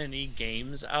many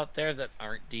games out there that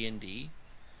aren't D&D.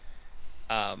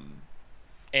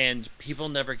 And people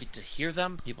never get to hear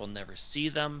them. People never see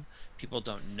them. People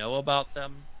don't know about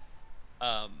them.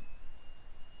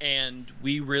 And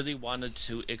we really wanted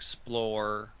to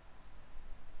explore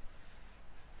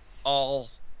all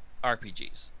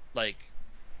RPGs. Like,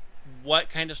 what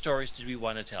kind of stories did we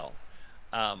want to tell?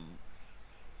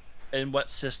 And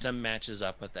what system matches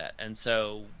up with that? And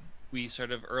so we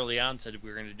sort of early on said we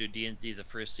were going to do D&D the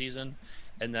first season,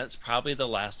 and that's probably the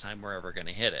last time we're ever going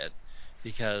to hit it,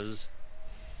 because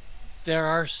there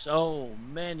are so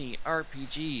many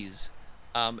RPGs,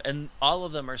 and all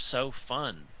of them are so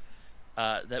fun,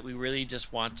 that we really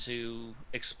just want to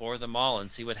explore them all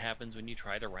and see what happens when you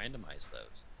try to randomize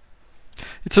those.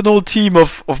 It's an old theme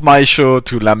of my show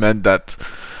to lament that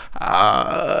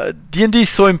D&D is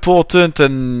so important,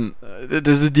 and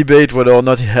there's a debate whether or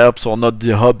not it helps or not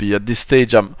the hobby. At this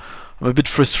stage, I'm a bit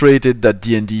frustrated that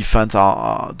D&D fans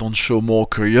don't show more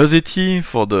curiosity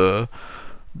for the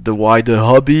wider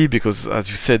hobby, because as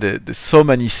you said, there's so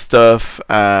many stuff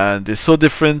and they're so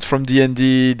different from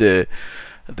D&D. They're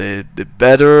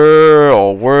better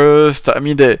or worse. I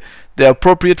mean, they're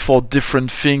appropriate for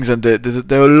different things, and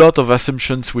there are a lot of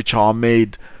assumptions which are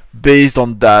made based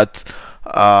on that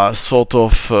sort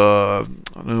of I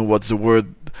don't know what's the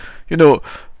word. You know,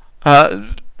 a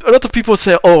lot of people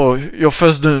say, "Oh, your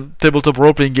first tabletop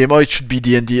role-playing game, oh, it should be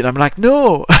D&D," and I'm like,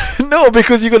 no, no,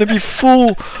 because you're gonna be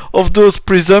full of those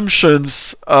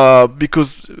presumptions.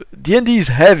 Because D&D is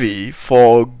heavy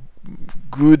for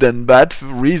good and bad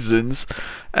reasons,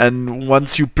 and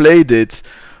once you played it,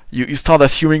 you start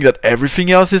assuming that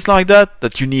everything else is like that.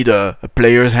 That you need a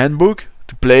player's handbook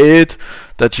to play it.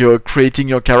 That you're creating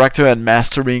your character and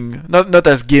mastering, not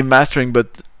as game mastering,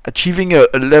 but achieving a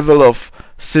level of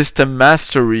system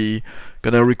mastery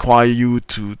gonna require you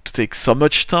to take so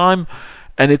much time.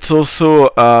 And it's also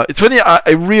it's funny,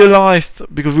 I realized,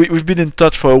 because we've been in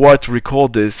touch for a while to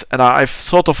record this, and I've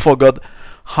sort of forgot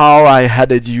how I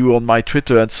added you on my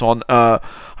Twitter and so on. I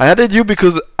added you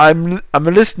because I'm a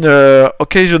listener,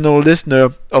 occasional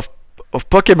listener of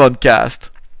Pokemon Cast,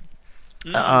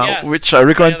 Yes, which I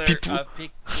recommend people.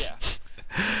 Yeah,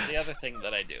 the other thing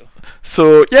that I do.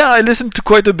 So yeah, I listened to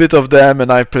quite a bit of them,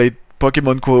 and I played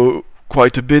Pokemon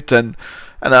quite a bit, and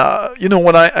you know,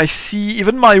 when I see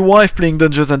even my wife playing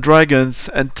Dungeons and Dragons,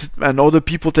 and other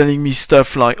people telling me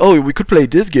stuff like, "Oh, we could play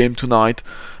this game tonight,"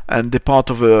 and they're part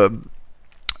of a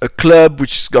club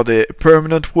which's got a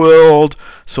permanent world,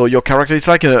 so your character, it's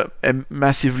like a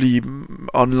massively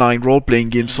online role-playing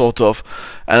game sort of.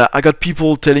 And I got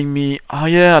people telling me, "Oh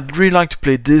yeah, I'd really like to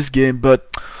play this game, but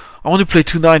I want to play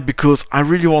tonight because I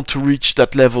really want to reach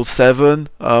that level 7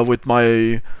 with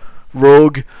my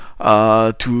rogue,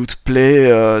 to play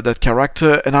that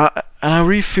character." And I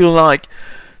really feel like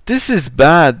this is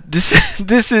bad. This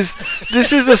is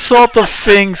the sort of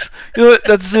things, you know,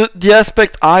 that's the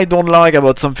aspect I don't like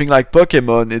about something like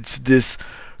Pokemon. It's this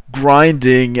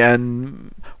grinding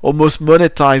and almost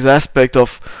monetized aspect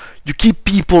of, you keep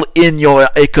people in your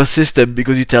ecosystem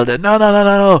because you tell them,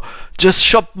 no, just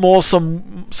shop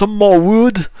some more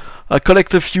wood,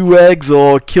 collect a few eggs,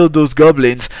 or kill those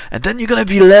goblins, and then you're gonna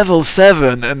be level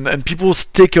 7, and people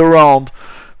stick around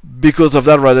because of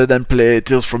that, rather than play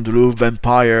Tales from the Loop,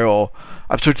 Vampire, or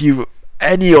absolutely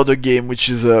any other game which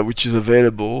is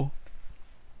available.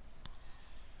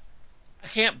 I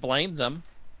can't blame them.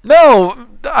 No,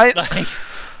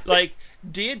 Like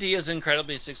D&D is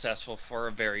incredibly successful for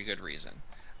a very good reason.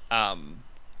 At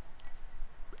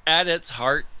its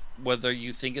heart, whether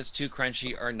you think it's too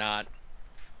crunchy or not,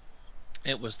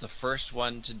 it was the first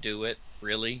one to do it,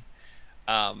 really,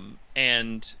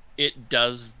 and it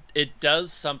does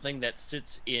something that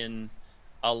sits in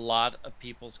a lot of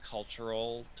people's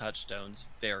cultural touchstones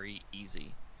very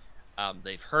easy.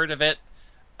 They've heard of it.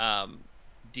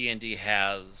 D&D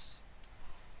has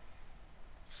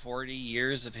 40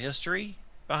 years of history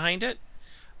behind it,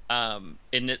 and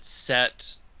it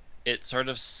sort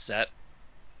of set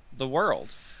the world.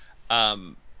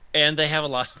 And they have a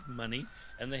lot of money,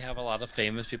 and they have a lot of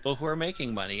famous people who are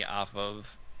making money off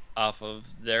of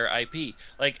their IP.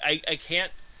 Like, I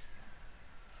can't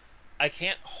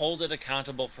hold it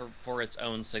accountable for its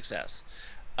own success.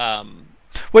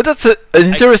 Well, that's an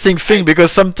interesting thing,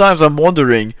 because sometimes I'm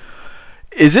wondering,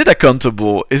 is it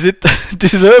accountable? Is it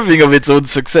deserving of its own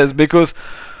success? Because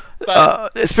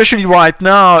especially right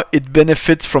now, it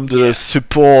benefits from the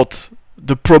support,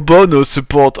 the pro bono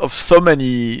support of so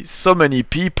many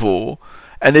people,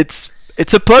 and it's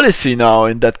a policy now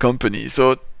in that company.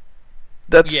 So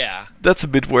that's a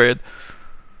bit weird.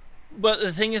 But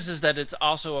the thing is that it's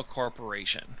also a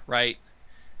corporation, right?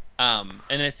 And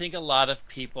I think a lot of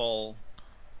people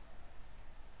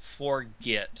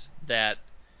forget that,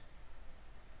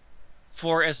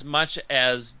 for as much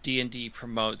as D&D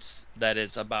promotes that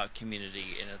it's about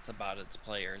community, and it's about its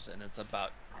players, and it's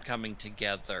about coming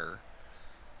together,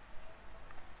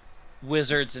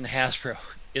 Wizards and Hasbro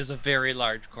is a very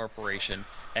large corporation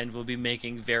and will be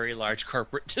making very large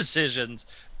corporate decisions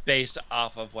based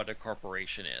off of what a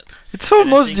corporation is. It's And I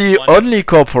almost think the only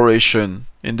corporation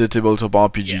in the tabletop yeah.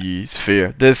 RPG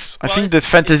sphere. I Well, think there's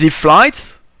Fantasy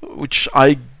Flight, which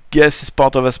I guess is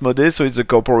part of Asmodee, so it's a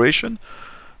corporation.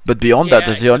 But beyond that, yeah,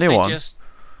 that's the except only they one. just,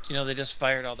 they just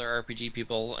fired all their RPG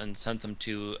people and sent them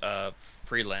to a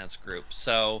freelance group.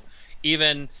 So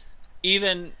even,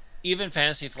 even, even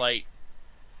Fantasy Flight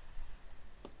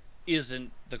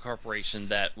isn't the corporation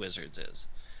that Wizards is.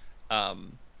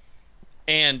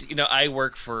 And I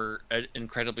work for an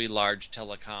incredibly large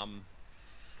telecom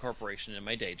corporation in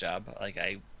my day job. Like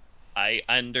I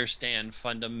understand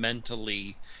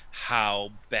fundamentally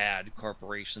how bad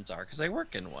corporations are because I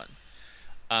work in one.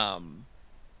 Um,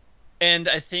 and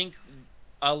I think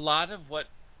a lot of what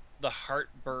the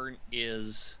heartburn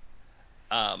is,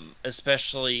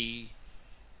 especially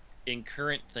in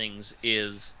current things,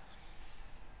 is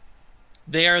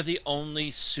they are the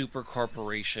only super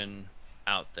corporation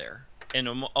out there. And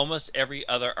almost every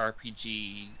other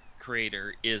RPG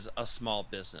creator is a small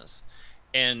business.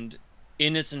 And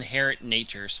in its inherent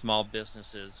nature, small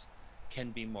businesses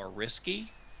can be more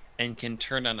risky and can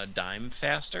turn on a dime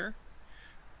faster.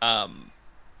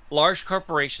 Large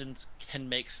corporations can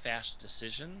make fast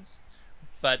decisions,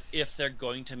 but if they're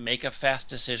going to make a fast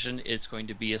decision, it's going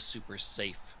to be a super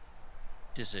safe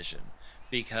decision,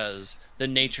 because the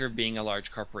nature of being a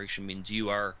large corporation means you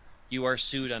are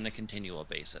sued on a continual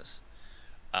basis.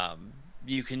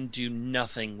 You can do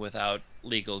nothing without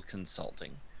legal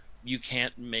consulting. You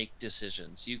can't make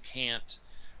decisions. You can't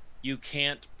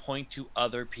point to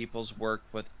other people's work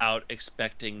without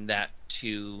expecting that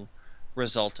to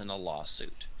result in a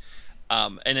lawsuit.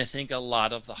 And I think a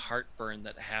lot of the heartburn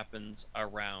that happens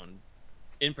around,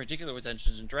 in particular with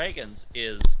Dungeons and Dragons,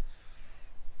 is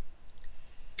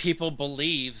people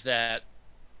believe that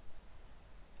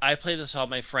I play this with all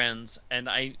my friends, and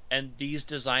these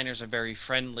designers are very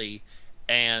friendly,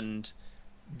 and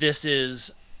this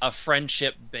is a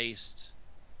friendship-based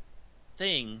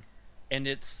thing, and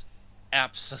it's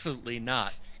absolutely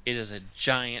not. It is a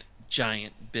giant,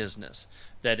 giant business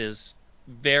that is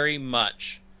very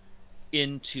much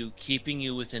into keeping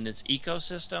you within its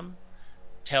ecosystem,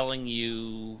 giving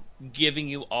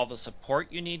you all the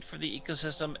support you need for the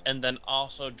ecosystem, and then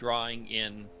also drawing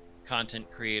in content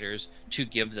creators to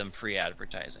give them free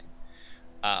advertising.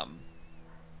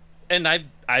 And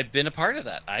I've been a part of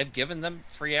that. I've given them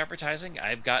free advertising.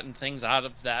 I've gotten things out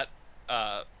of that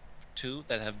too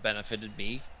that have benefited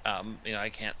me. I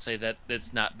can't say that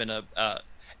it's not been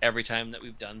every time that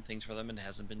we've done things for them and it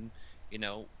hasn't been,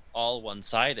 all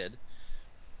one-sided.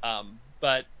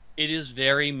 But it is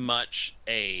very much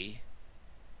they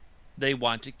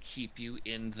want to keep you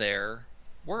in their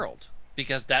world,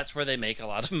 because that's where they make a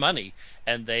lot of money,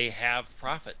 and they have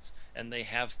profits, and they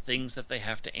have things that they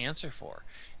have to answer for.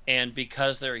 And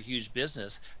because they're a huge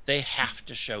business, they have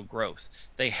to show growth.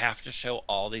 They have to show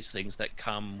all these things that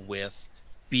come with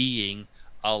being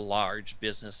a large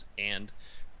business and,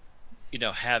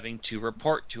 having to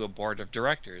report to a board of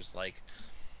directors. Like,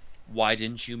 why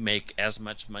didn't you make as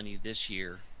much money this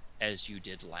year as you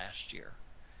did last year?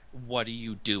 What are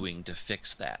you doing to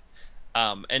fix that?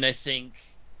 And I think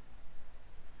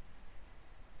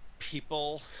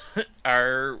people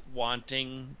are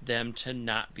wanting them to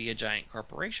not be a giant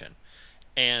corporation,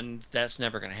 and that's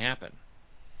never going to happen.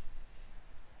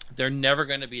 They're never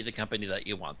going to be the company that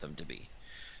you want them to be.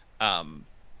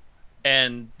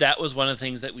 And that was one of the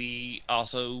things that we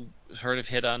also sort of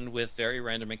hit on with Very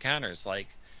Random Encounters. Like,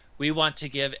 we want to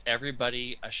give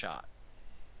everybody a shot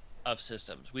of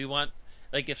systems. We want,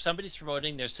 like, if somebody's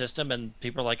promoting their system and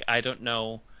people are like, I don't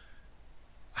know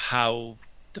how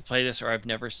to play this, or I've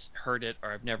never heard it,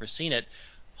 or I've never seen it,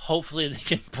 hopefully they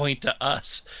can point to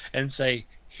us and say,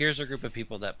 here's a group of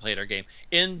people that played our game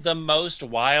in the most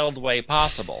wild way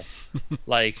possible.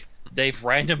 Like, they've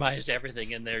randomized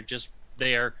everything, and they are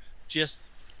just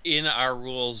in our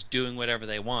rules doing whatever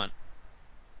they want.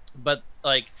 But,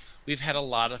 like, we've had a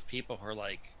lot of people who are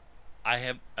like,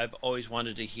 I've always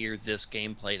wanted to hear this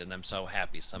game played, and I'm so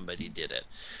happy somebody did it.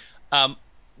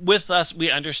 With us, we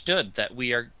understood that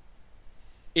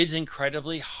it's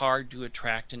incredibly hard to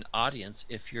attract an audience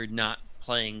if you're not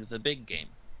playing the big game.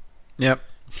 Yep.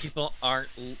 People aren't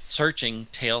searching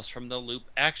Tales from the Loop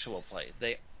actual play.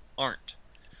 They aren't.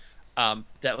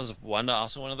 That was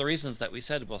also one of the reasons that we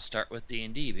said we'll start with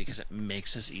D&D, because it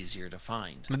makes us easier to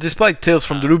find. But despite Tales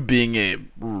from the Loop being a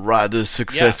rather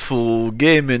successful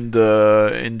game in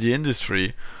the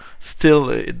industry, still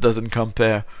it doesn't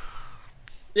compare.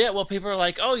 Yeah, well, people are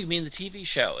like, "Oh, you mean the TV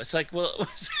show?" It's like, well,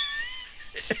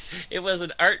 it was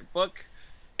an art book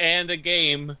and a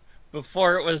game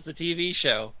before it was the TV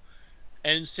show.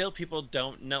 And still people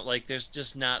don't know, like, there's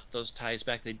just not those ties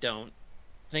back. They don't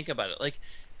think about it. Like,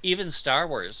 even Star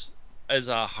Wars is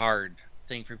a hard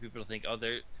thing for people to think, oh,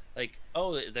 they're like,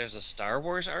 oh, there's a Star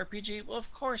Wars RPG. Well,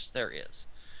 of course there is.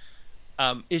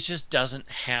 It just doesn't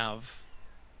have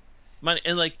money.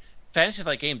 And like, Fantasy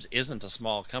Flight Games isn't a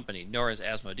small company, nor is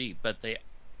Asmodee, but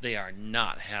they are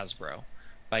not Hasbro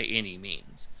by any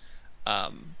means.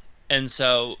 And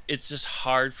so it's just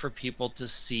hard for people to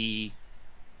see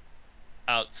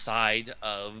outside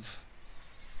of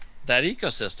that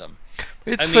ecosystem.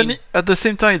 It's funny. At the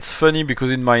same time, it's funny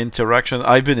because in my interaction,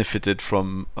 I benefited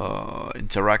from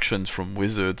interactions from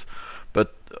Wizards,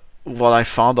 but what I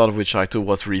found out, which I thought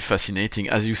was really fascinating,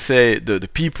 as you say, the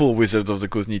people Wizards of the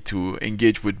Coast need to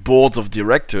engage with boards of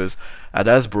directors at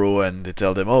Hasbro, and they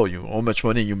tell them, oh, how much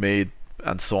money you made,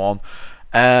 and so on.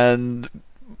 And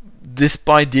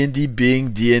despite D&D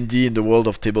being D&D in the world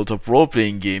of tabletop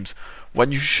role-playing games,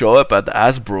 when you show up at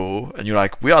Hasbro and you're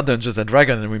like, we are Dungeons and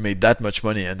Dragons and we made that much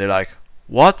money, and they're like,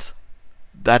 what?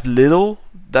 That little?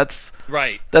 That's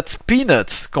right. That's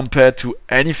peanuts compared to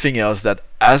anything else that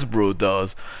Hasbro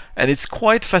does. And it's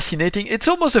quite fascinating. It's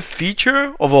almost a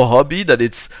feature of a hobby that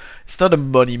it's not a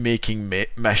money-making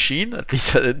machine, at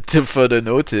least until further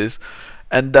notice.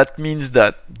 And that means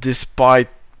that despite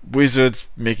Wizards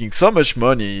making so much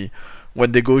money,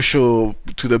 when they go show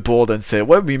to the board and say,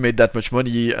 well, we made that much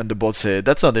money, and the board say,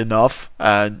 that's not enough,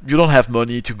 and you don't have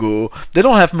money to go. They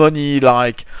don't have money,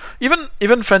 like, even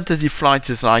Fantasy Flights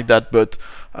is like that, but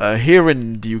here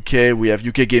in the UK, we have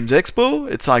UK Games Expo.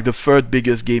 It's like the third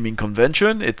biggest gaming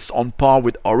convention. It's on par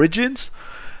with Origins,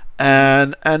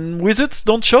 and Wizards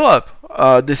don't show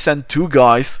up. They send two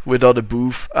guys without a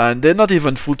booth, and they're not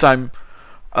even full-time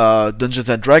Dungeons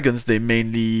and Dragons. They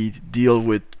mainly deal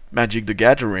with Magic the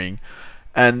Gathering.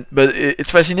 But it's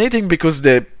fascinating because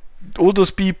all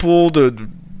those people,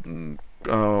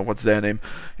 what's their name,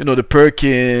 the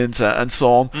Perkins and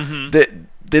so on,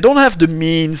 they don't have the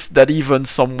means that even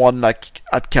someone like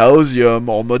at Chaosium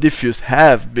or Modifius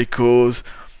have, because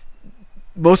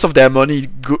most of their money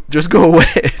just go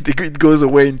away. It goes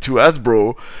away into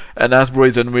Hasbro, and Hasbro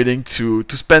is unwilling to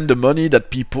spend the money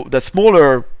that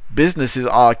smaller businesses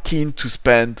are keen to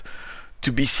spend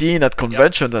to be seen at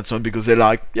conventions and so on, because they're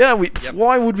like,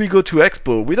 why would we go to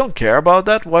Expo? We don't care about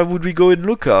that. Why would we go in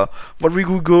Lucca? Why would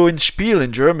we go in Spiel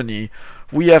in Germany?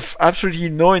 We have absolutely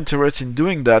no interest in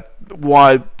doing that.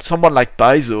 While someone like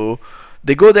Paizo,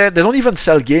 they go there, they don't even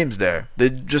sell games there. They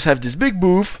just have this big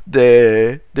booth,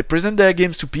 they present their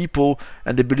games to people,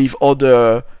 and they believe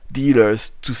other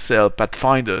dealers to sell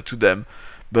Pathfinder to them.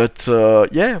 But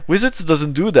Wizards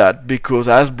doesn't do that because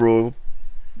Hasbro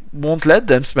won't let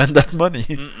them spend that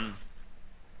money.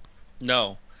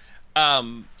 No.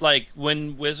 Like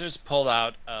when Wizards pulled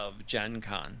out of Gen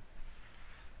Con,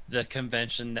 the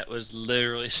convention that was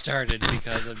literally started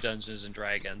because of Dungeons and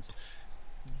Dragons,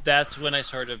 that's when I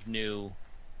sort of knew,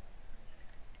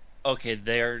 okay,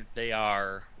 they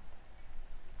are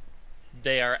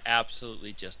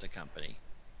absolutely just a company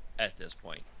at this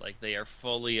point. Like, they are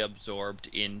fully absorbed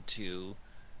into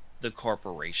the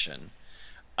corporation.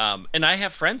 And I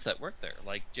have friends that work there,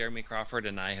 like Jeremy Crawford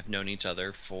and I have known each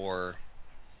other for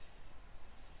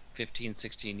 15,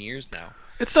 16 years now.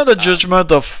 It's not a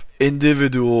judgment of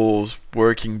individuals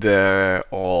working there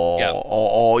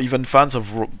or even fans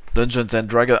of Dungeons and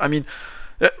Dragons. I mean,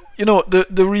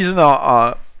 the reason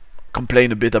I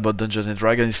complain a bit about Dungeons and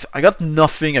Dragons is I got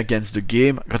nothing against the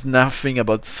game. I got nothing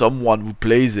about someone who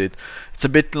plays it. It's a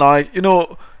bit like,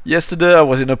 yesterday I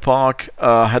was in a park,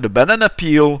 had a banana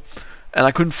peel, and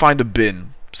I couldn't find a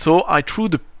bin. So I threw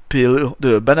the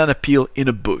banana peel in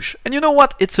a bush. And you know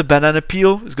what? It's a banana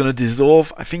peel. It's gonna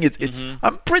dissolve. I think it's.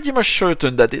 I'm pretty much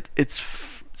certain that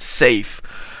it's safe.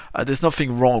 There's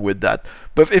nothing wrong with that.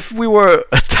 But if we were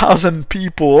 1,000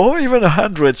 people or even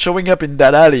 100 showing up in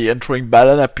that alley and throwing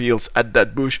banana peels at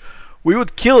that bush, we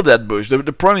would kill that bush. The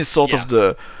problem is sort of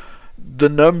the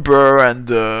number and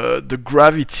the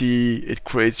gravity it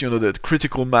creates. The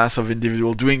critical mass of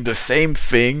individuals doing the same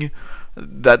thing.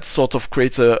 That sort of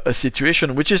creates a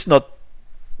situation which is not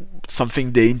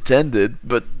something they intended,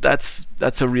 but that's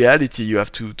a reality you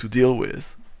have to deal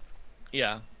with.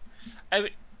 Yeah,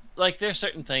 there's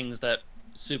certain things that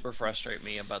super frustrate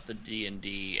me about the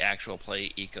D&D actual play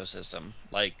ecosystem.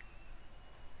 Like,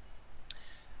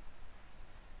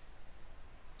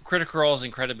 Critical Role is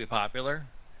incredibly popular.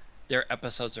 Their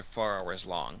episodes are 4 hours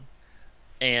long,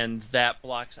 and that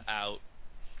blocks out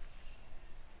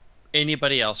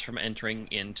anybody else from entering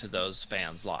into those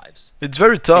fans' lives. It's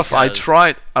very tough. I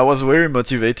tried. I was very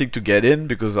motivated to get in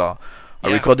because I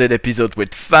Yeah. recorded episodes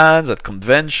with fans at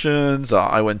conventions.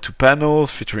 I went to panels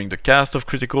featuring the cast of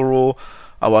Critical Role.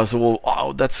 I was all,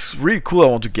 wow, that's really cool. I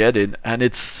want to get in, and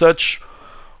it's such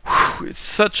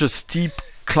a steep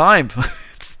climb.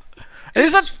 And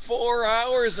It's not 4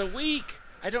 hours a week.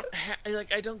 I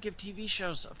don't give TV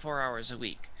shows 4 hours a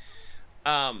week.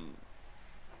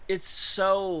 It's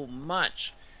so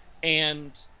much,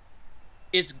 and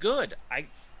it's good.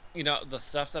 The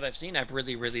stuff that I've seen, I've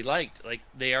really, really liked. Like,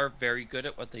 they are very good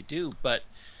at what they do, but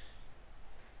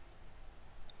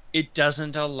it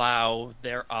doesn't allow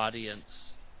their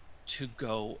audience to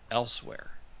go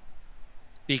elsewhere.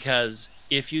 Because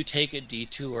if you take a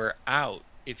detour out,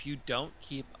 if you don't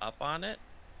keep up on it,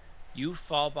 you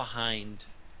fall behind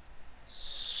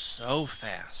so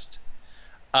fast.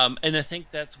 And I think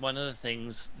that's one of the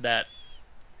things that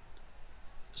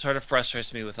sort of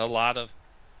frustrates me with a lot of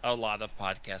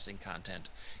podcasting content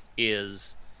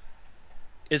is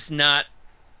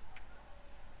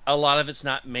a lot of it's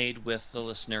not made with the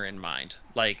listener in mind.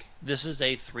 Like, this is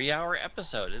a 3-hour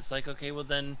episode. It's like, okay, well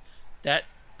then that,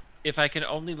 if I can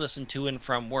only listen to and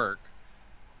from work,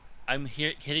 I'm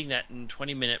hitting that in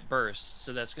 20-minute bursts,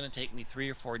 so that's going to take me 3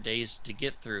 or 4 days to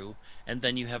get through, and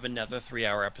then you have another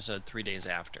 3-hour episode 3 days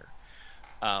after.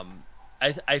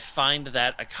 I find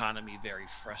that economy very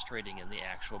frustrating in the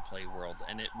actual play world,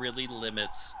 and it really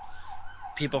limits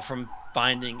people from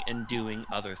finding and doing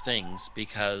other things,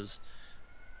 because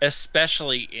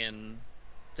especially in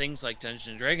things like Dungeons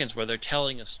and Dragons where they're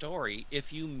telling a story,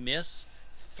 if you miss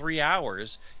 3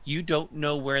 hours, you don't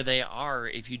know where they are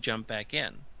if you jump back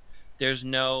in. There's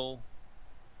no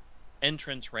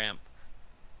entrance ramp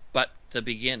but the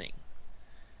beginning.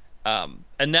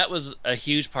 And that was a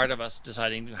huge part of us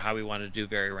deciding how we wanted to do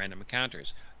Very Random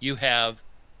Encounters. You have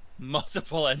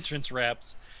multiple entrance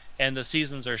ramps, and the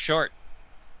seasons are short.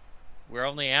 We're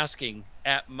only asking,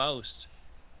 at most,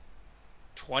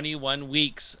 21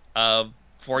 weeks of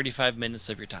 45 minutes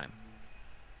of your time.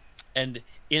 And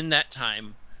in that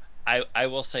time, I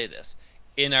will say this.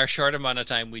 In our short amount of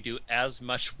time, we do as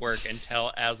much work and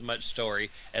tell as much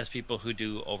story as people who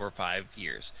do over 5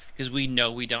 years. Because we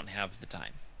know we don't have the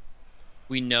time.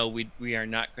 We know we are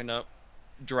not going to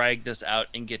drag this out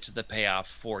and get to the payoff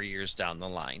 4 years down the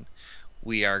line.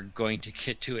 We are going to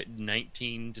get to it in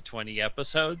 19 to 20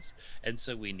 episodes, and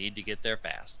so we need to get there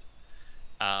fast.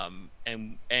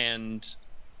 And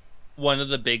one of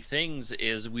the big things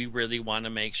is we really want to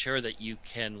make sure that you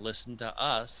can listen to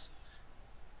us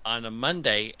on a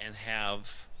Monday and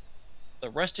have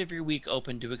the rest of your week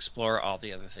open to explore all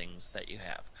the other things that you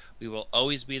have. We will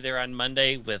always be there on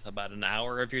Monday with about an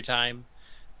hour of your time.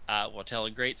 We'll tell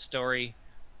a great story,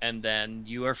 and then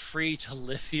you are free to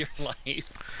live your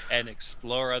life and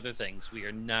explore other things. We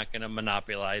are not going to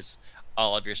monopolize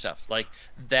all of your stuff. Like,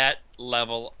 that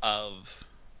level of...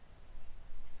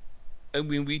 I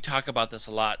mean, we talk about this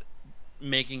a lot,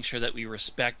 making sure that we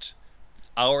respect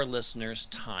our listeners'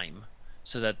 time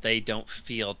so that they don't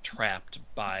feel trapped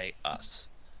by us.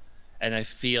 And I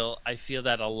feel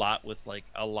that a lot with, like,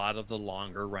 a lot of the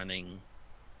longer running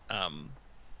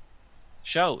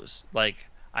shows. Like,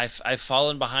 I've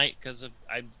fallen behind because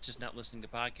I'm just not listening to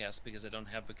podcasts because I don't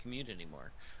have a commute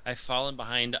anymore. I've fallen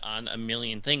behind on a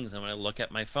million things, and when I look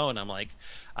at my phone, I'm like,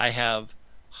 I have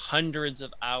hundreds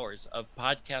of hours of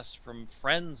podcasts from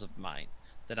friends of mine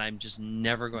that I'm just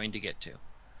never going to get to.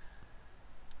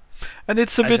 And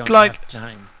it's a I bit don't like, have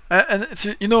time. and it's,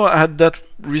 I had that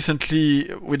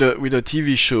recently with a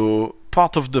TV show.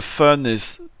 Part of the fun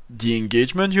is the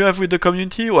engagement you have with the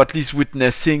community, or at least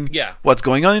witnessing what's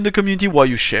going on in the community while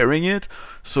you're sharing it.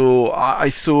 So I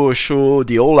saw a show,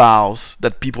 The Old House,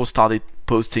 that people started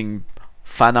posting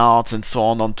fan arts and so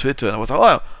on Twitter, and I was like,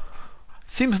 oh,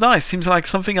 seems nice, seems like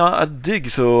something I'd dig.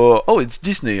 So, oh, it's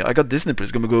Disney. I got Disney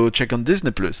Plus. Gonna go check on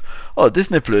Disney Plus. Oh,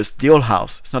 Disney Plus, The Old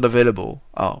House. It's not available.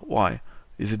 Oh, why?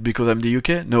 Is it because I'm the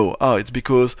UK? No. Oh, it's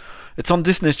because it's on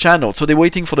Disney Channel. So they're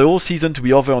waiting for the whole season to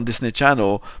be over on Disney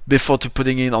Channel before to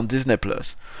putting it on Disney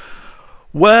Plus.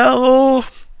 Well,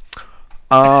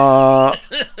 I'm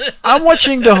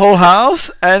watching The Whole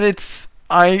House, and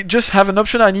I just have an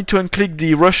option. I need to unclick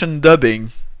the Russian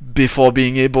dubbing before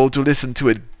being able to listen to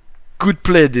it. Good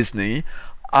play, Disney.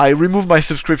 I removed my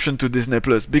subscription to Disney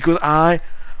Plus because I'm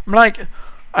like,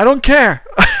 I don't care.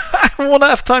 I won't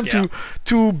have time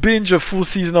to binge a full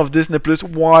season of Disney Plus.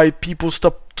 Why people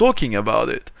stop talking about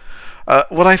it?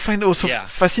 What I find also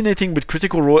fascinating with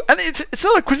Critical Role, and it's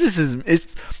not a criticism.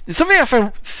 It's something I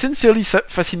find sincerely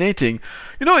fascinating.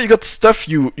 You got stuff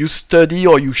you study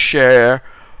or you share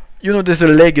there's a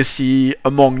legacy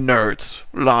among nerds.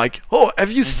 Like, oh,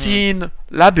 have you seen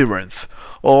Labyrinth?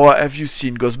 Or have you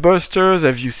seen Ghostbusters?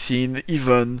 Have you seen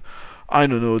even, I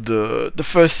don't know, the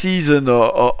first season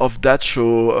of that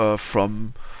show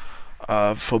from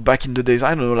for back in the days,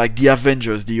 I don't know, like The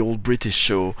Avengers, the old British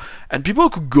show, and people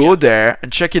could go there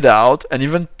and check it out and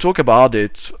even talk about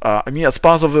it. I mean, as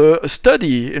part of a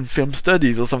study in film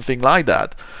studies or something like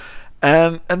that.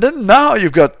 And then now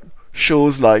you've got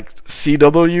shows like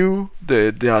CW.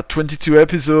 There are 22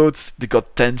 episodes. They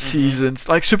got 10 seasons.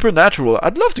 Like Supernatural.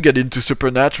 I'd love to get into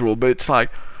Supernatural, but it's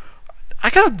like I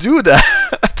cannot do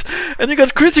that. And you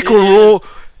got Critical Role.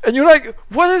 And you're like,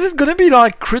 what is it gonna be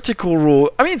like? Critical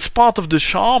Role. I mean, it's part of the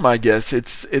charm, I guess.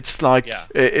 It's like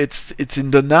it's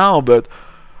in the now, but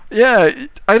yeah,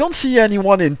 I don't see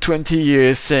anyone in 20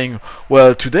 years saying,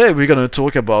 well, today we're gonna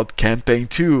talk about campaign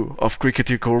 2 of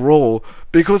Critical Role,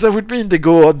 because that would mean they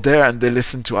go out there and they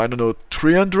listen to, I don't know,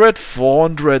 300,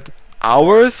 400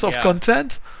 hours of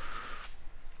content.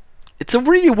 It's a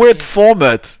really weird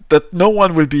format that no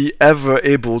one will be ever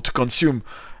able to consume.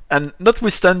 And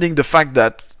notwithstanding the fact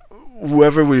that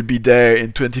whoever will be there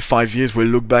in 25 years will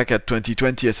look back at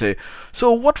 2020 and say,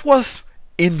 so what was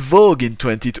in vogue in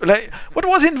 2020? Like, what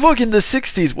was in vogue in the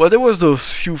 60s? Well, there was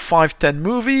those few 5-10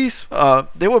 movies.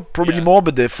 There were probably more,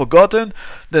 but they've forgotten.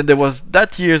 Then there was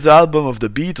that year's album of the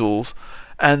Beatles.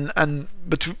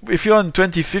 But if you're in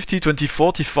 2050,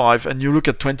 2045, and you look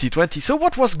at 2020, so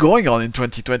what was going on in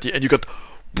 2020? And you got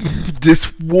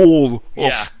this wall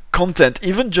of content,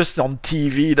 even just on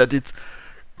TV, that it's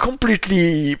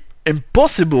completely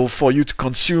impossible for you to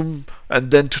consume and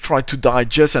then to try to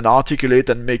digest and articulate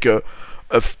and make a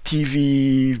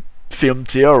TV film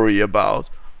theory about.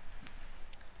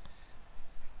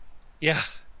 Yeah.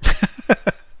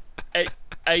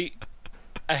 I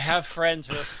have friends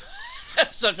who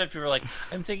sometimes people are like,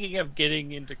 I'm thinking of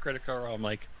getting into Critical Role. I'm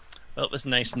like, well, it was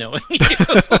nice knowing you.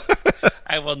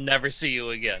 I will never see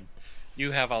you again.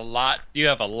 You have a lot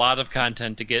of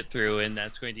content to get through, and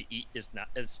that's going to eat. It's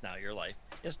now your life.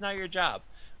 It's now your job.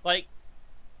 Like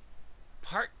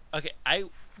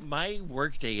my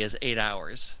workday is 8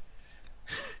 hours.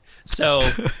 So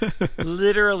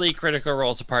literally Critical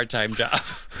Role is a part-time job.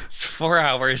 It's 4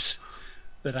 hours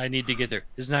that I need to get there.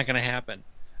 It's not going to happen.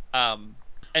 And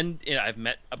I've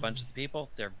met a bunch of the people.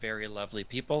 They're very lovely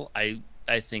people. I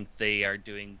think they are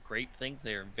doing great things.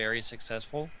 They are very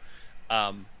successful.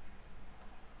 I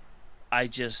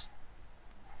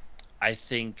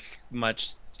think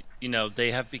much,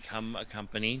 they have become a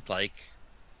company like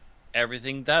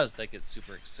everything does that gets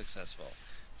super successful.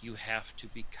 You have to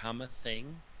become a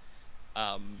thing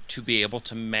to be able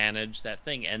to manage that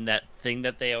thing. And that thing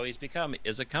that they always become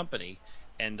is a company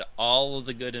and all of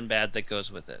the good and bad that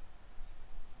goes with it.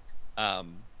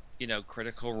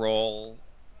 Critical Role,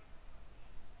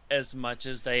 as much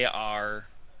as they are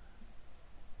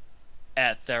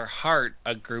at their heart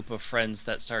a group of friends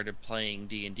that started playing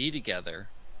D&D together,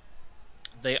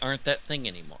 they aren't that thing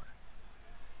anymore.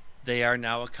 They are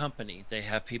now a company. They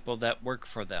have people that work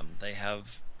for them. They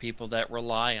have people that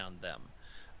rely on them.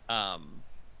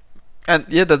 And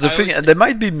yeah, that's the thing. And they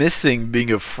might be missing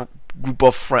being a group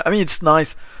of friends. I mean, it's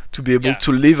nice to be able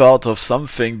to live out of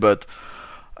something, but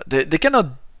they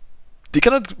cannot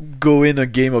go in a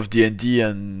game of D&D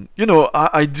and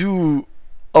I do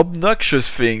obnoxious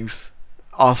things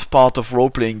as part of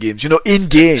role-playing games, in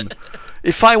game.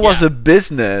 If I was a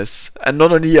business, and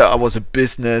not only I was a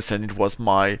business and it was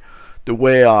the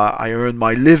way I earn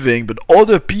my living, but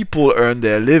other people earn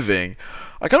their living,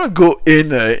 I cannot go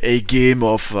in a game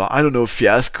of I don't know,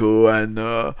 Fiasco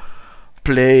and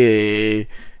play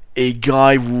a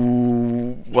guy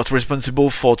who was responsible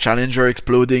for Challenger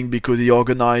exploding because he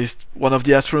organized one of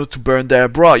the astronauts to burn their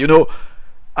bra.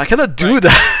 I cannot do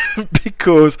that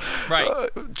because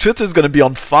Twitter's gonna be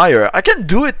on fire. I can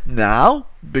do it now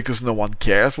because no one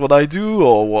cares what I do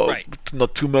or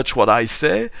not too much what I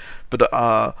say, but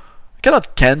I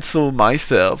cannot cancel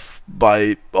myself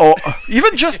by or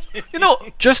even just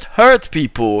just hurt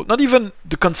people. Not even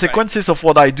the consequences of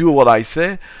what I do or what I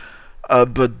say,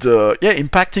 but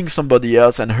impacting somebody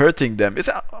else and hurting them. It's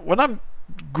when I'm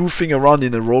goofing around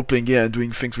in a role-playing game and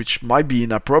doing things which might be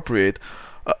inappropriate.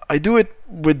 I do it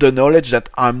with the knowledge that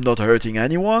I'm not hurting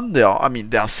anyone. They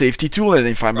are safety tools, and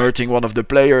if I'm hurting one of the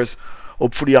players,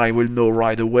 hopefully I will know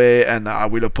right away and I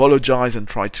will apologize and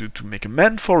try to make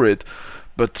amends for it.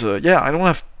 But I don't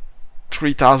have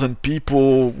 3,000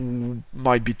 people who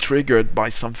might be triggered by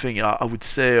something I would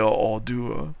say or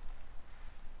do.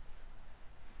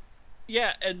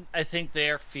 Yeah, and I think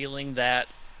they're feeling that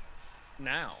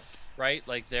now, right?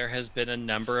 Like there has been a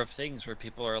number of things where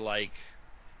people are like,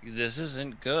 this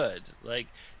isn't good. Like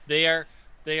they are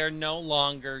they are no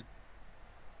longer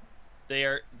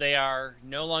they are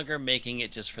no longer making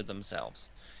it just for themselves.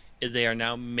 They are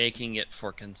now making it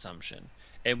for consumption.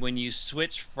 And when you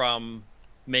switch from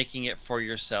making it for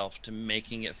yourself to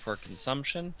making it for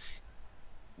consumption,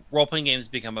 role-playing games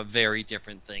become a very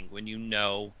different thing when you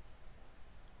know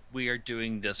we are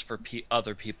doing this for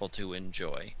other people to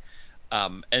enjoy.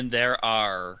 And there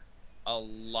are a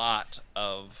lot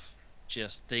of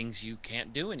just things you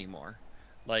can't do anymore.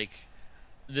 Like,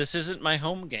 this isn't my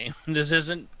home game. This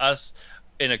isn't us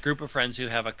in a group of friends who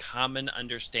have a common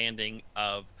understanding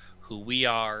of who we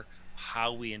are,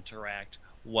 how we interact,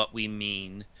 what we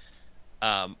mean,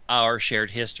 our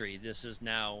shared history. This is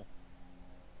now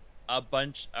a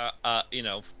bunch, how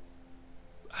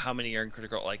many are in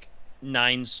Critical? Like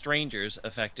 9 strangers,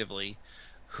 effectively,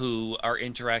 who are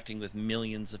interacting with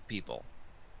millions of people.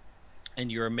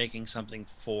 And you're making something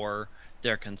for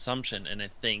their consumption. And I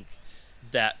think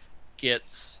that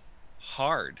gets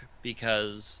hard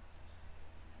because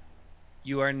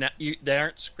they aren't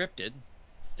scripted.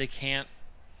 They can't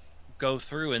go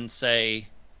through and say,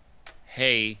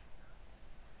 hey,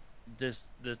 this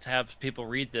have people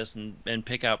read this and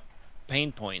pick up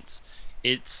pain points.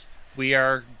 It's we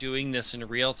are doing this in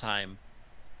real time,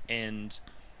 and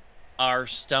our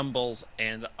stumbles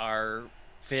and our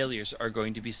failures are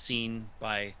going to be seen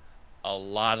by a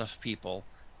lot of people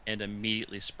and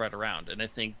immediately spread around. And I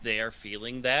think they are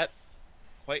feeling that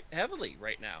quite heavily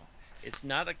right now. It's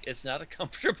not a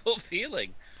comfortable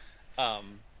feeling.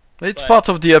 It's But part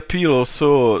of the appeal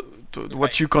also to what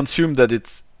right. you consume,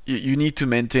 that you need to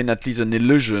maintain at least an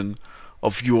illusion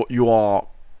of you are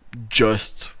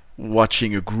just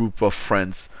watching a group of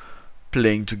friends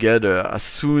playing together. As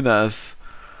soon as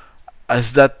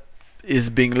that is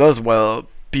being lost, well,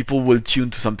 people will tune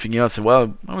to something else.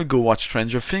 Well, I will go watch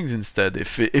Stranger Things instead.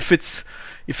 If it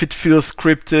feels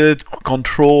scripted,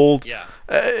 controlled, Yeah.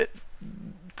 uh,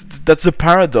 that's the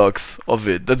paradox of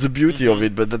it. That's the beauty of Mm-hmm.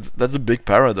 it, but that's a big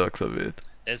paradox of it.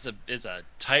 It's a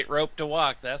tightrope to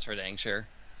walk. That's for dang sure.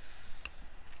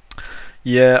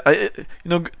 Yeah,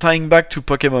 tying back to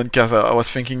Pokemon cards, I was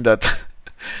thinking that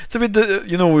it's a bit,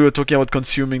 we were talking about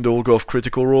consuming the whole of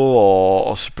Critical Role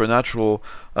or Supernatural.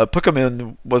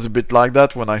 Pokemon was a bit like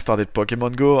that when I started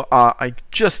Pokemon Go. I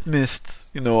just missed,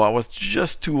 I was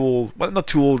just too old. Well, not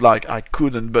too old, like I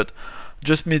couldn't, but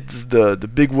just missed the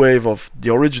big wave of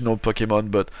the original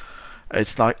Pokemon. But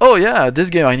it's like, oh yeah,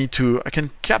 this game I can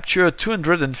capture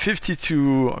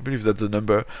 252, I believe that's the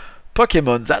number,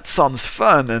 Pokemon. That sounds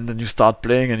fun. And then you start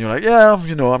playing and you're like, yeah,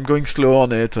 I'm going slow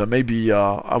on it. Maybe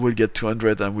I will get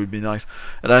 200 and will be nice.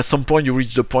 And at some point you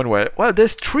reach the point where, well,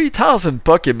 there's 3,000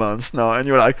 Pokemons now, and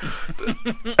you're like,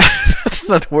 that's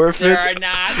not worth There it. are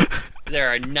not there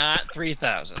are not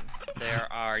 3,000. There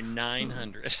are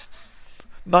 900.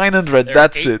 900, There are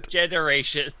that's 8 it.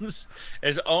 generations.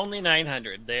 There's only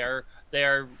 900. They are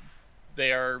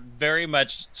very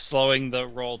much slowing the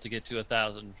roll to get to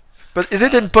 1,000. But is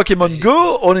it in Pokemon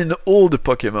Go or in all the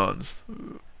Pokemons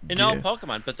In all game?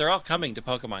 Pokemon, but they're all coming to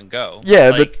Pokemon Go.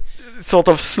 Yeah, but Like, sort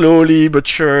of slowly but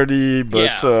surely. But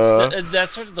yeah, so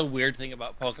that's sort of the weird thing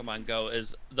about Pokemon Go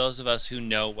is those of us who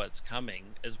know what's coming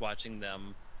is watching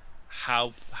them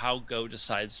how Go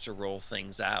decides to roll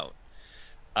things out.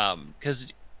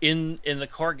 Because in the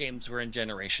core games we're in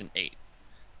Generation 8.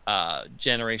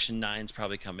 Generation 9 is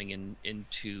probably coming in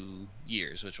 2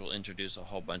 years, which will introduce a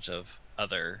whole bunch of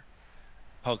other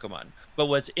Pokemon. But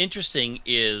what's interesting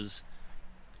is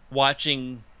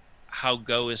watching how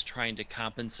Go is trying to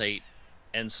compensate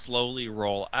and slowly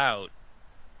roll out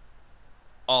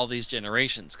all these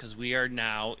generations, because we are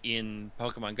now in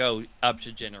Pokemon Go up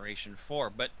to Generation 4,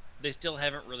 but they still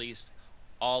haven't released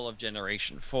all of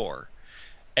Generation 4.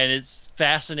 And it's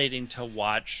fascinating to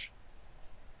watch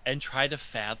and try to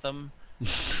fathom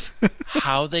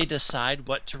how they decide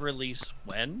what to release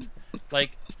when.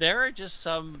 Like, there are just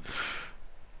some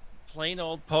plain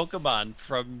old Pokemon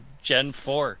from Gen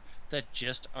 4 that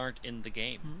just aren't in the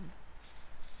game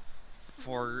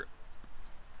for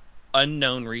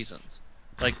unknown reasons.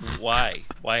 Like, why?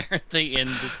 Why aren't they in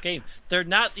this game? They're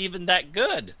not even that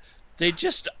good. They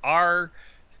just are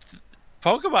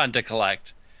Pokemon to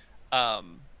collect.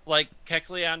 Like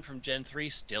Kecleon from Gen 3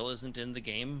 still isn't in the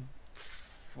game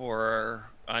for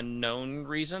unknown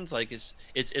reasons. Like,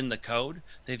 it's in the code.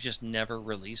 They've just never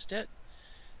released it.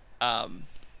 Um,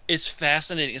 it's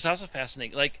fascinating. It's also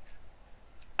fascinating. Like,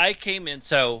 I came in,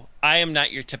 so I am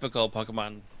not your typical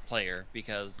Pokemon player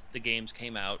because the games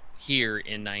came out here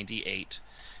in '98,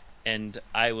 and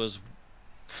I was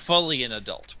fully an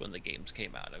adult when the games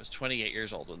came out. I was 28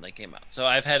 years old when they came out. So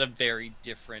I've had a very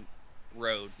different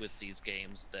road with these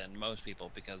games than most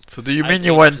people because So do you I mean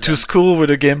you came into went to them. school with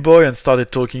a Game Boy and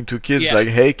started talking to kids Yeah, like,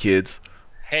 "Hey kids,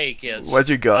 hey kids, what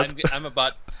you got?"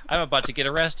 I'm about to get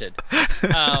arrested.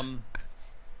 Um,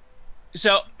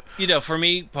 so for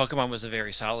me, Pokemon was a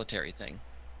very solitary thing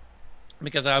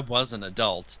because I was an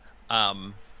adult.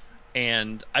 Um,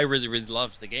 and I really really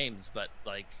loved the games, but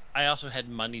like I also had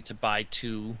money to buy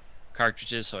two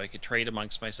cartridges so I could trade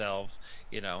amongst myself.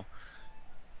 You know,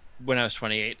 when I was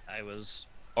 28, I was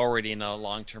already in a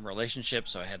long-term relationship,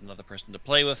 so I had another person to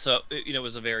play with. So it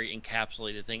was a very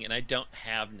encapsulated thing, and I don't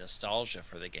have nostalgia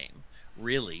for the game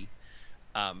really,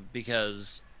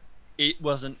 because it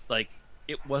wasn't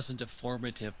a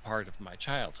formative part of my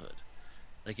childhood.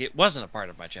 Like it wasn't a part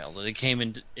of my childhood. It came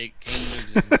into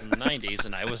existence in the 90s,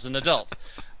 and I was an adult.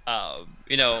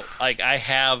 Like I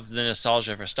have the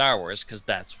nostalgia for Star Wars because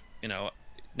that's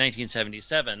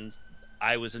 1977.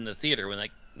 I was in the theater when that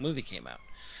movie came out.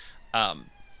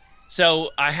 Um,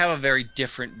 so I have a very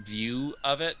different view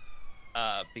of it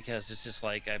because it's just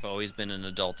like I've always been an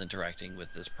adult interacting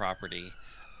with this property,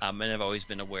 and I've always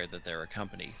been aware that they're a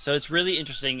company. So it's really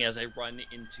interesting as I run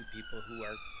into people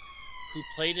who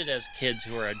played it as kids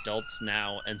who are adults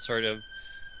now and sort of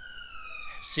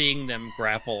seeing them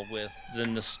grapple with the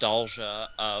nostalgia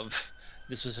of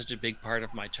this was such a big part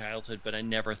of my childhood, but I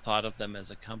never thought of them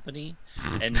as a company,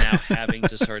 and now having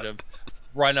to sort of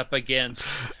run up against,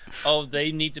 oh,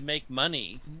 they need to make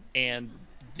money, and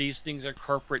these things are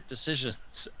corporate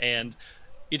decisions, and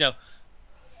you know,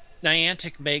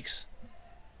 Niantic makes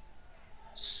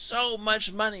so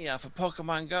much money off of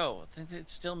Pokemon Go. I think they'd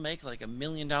still make like $1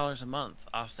 million a month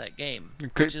off that game,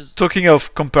 Okay, which is talking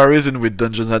of comparison with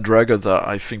Dungeons and Dragons,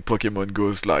 I think Pokemon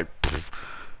goes like, pff,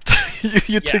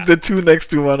 you take yeah, the two next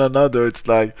to one another. It's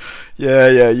like,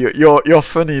 yeah, you're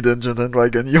funny, Dungeons and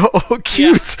Dragons. You're oh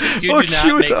yeah. cute, You oh do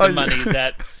not cute make are the you? money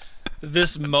that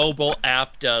this mobile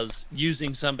app does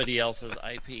using somebody else's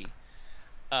IP.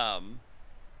 Um,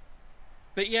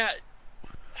 but yeah,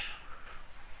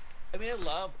 I mean, I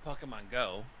love Pokemon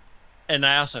Go, and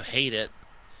I also hate it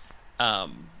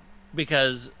um,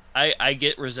 because I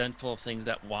get resentful of things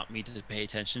that want me to pay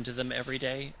attention to them every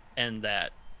day and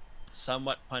that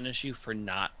somewhat punish you for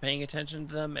not paying attention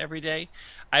to them every day.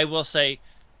 I will say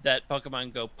that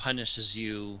Pokemon Go punishes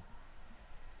you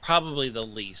probably the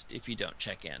least if you don't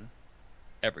check in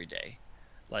every day.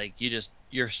 Like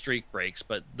your streak breaks,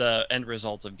 but the end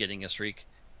result of getting a streak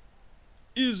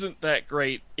isn't that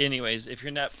great anyways. If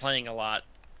you're not playing a lot,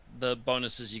 the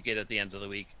bonuses you get at the end of the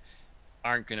week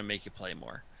aren't going to make you play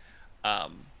more.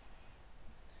 Um,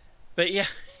 but yeah,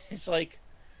 it's like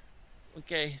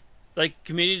okay, like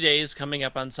community day is coming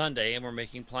up on Sunday, and we're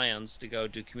making plans to go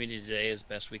do community day as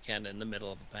best we can in the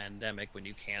middle of a pandemic when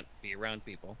you can't be around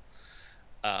people.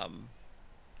 Um,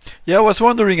 Yeah, I was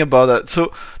wondering about that.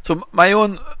 So my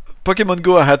own Pokemon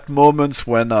Go, I had moments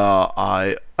when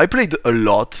I played a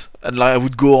lot, and like I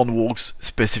would go on walks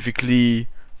specifically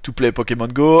to play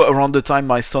Pokemon Go. Around the time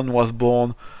my son was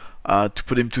born, to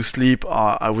put him to sleep,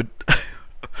 I would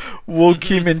walk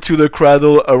him into the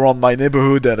cradle around my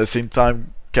neighborhood and at the same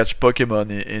time catch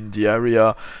Pokemon in the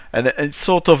area, and it's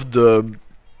sort of the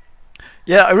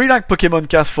yeah, I really like Pokemon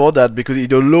Cast for that because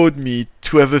it allowed me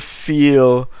to have a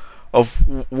feel of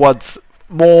what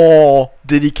more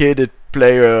dedicated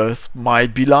players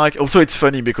might be like. Also, it's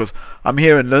funny because I'm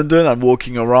here in London, I'm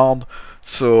walking around,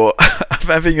 so I'm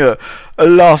having a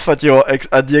laugh at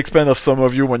at the expense of some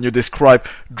of you when you describe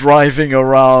driving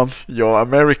around your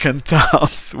American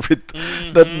towns with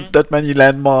mm-hmm. that many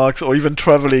landmarks, or even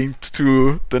traveling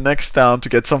to the next town to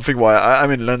get something. While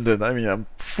I'm in London, I mean, I'm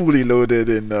fully loaded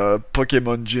in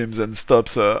Pokemon gyms and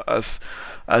stops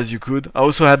as you could. I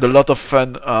also had a lot of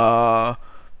fun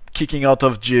kicking out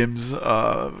of gyms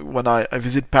when I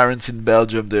visit parents in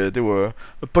Belgium. There were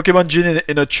a Pokemon gym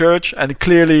in a church, and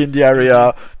clearly in the Mm-hmm.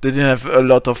 area they didn't have a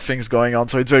lot of things going on.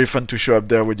 So it's very fun to show up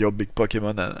there with your big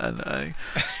Pokemon and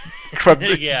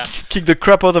Yeah. kick the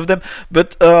crap out of them.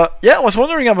 But yeah, I was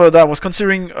wondering about that. I was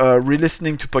considering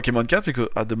re-listening to Pokemon Cat because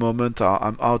at the moment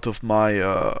I'm out of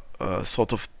my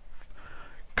sort of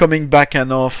coming back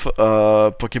and off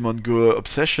Pokemon Go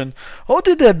obsession. How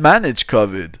did they manage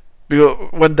COVID?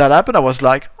 Because when that happened, I was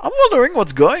like, I'm wondering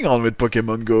what's going on with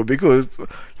Pokemon Go because,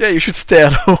 yeah, you should stay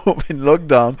at home in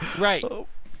lockdown. Right. Oh,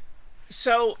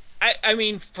 So I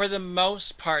mean, for the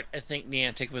most part, I think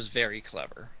Niantic was very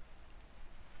clever.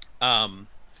 Um,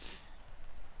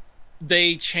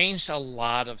 they changed a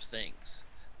lot of things.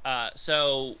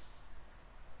 So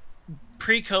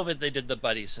pre-COVID, they did the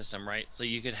buddy system, right? So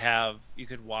you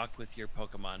could walk with your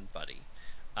Pokemon buddy.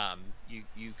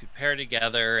 You could pair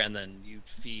together, and then you'd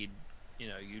feed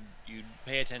you'd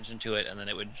pay attention to it, and then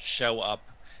it would show up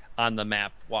on the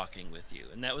map walking with you,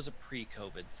 and that was a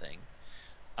pre-COVID thing.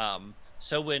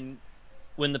 So when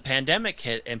the pandemic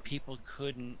hit and people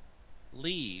couldn't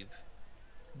leave,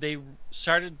 they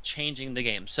started changing the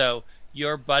game. So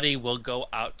your buddy will go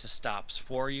out to stops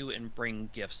for you and bring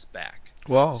gifts back.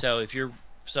 Wow. So if you've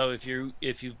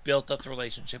built up the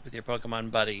relationship with your Pokemon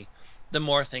buddy, the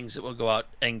more things it will go out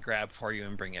and grab for you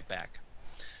and bring it back.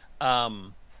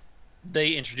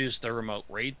 They introduced the remote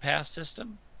raid pass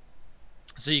system,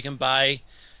 so you can buy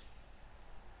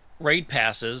raid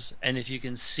passes, and if you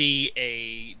can see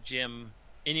a gym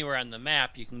anywhere on the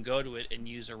map, you can go to it and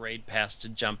use a raid pass to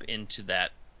jump into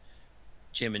that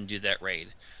gym and do that raid.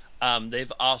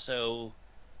 They've also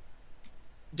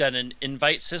done an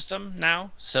invite system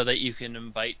now, so that you can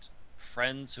invite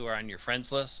friends who are on your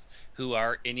friends list who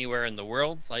are anywhere in the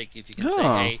world. Like if you can say,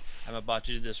 hey, I'm about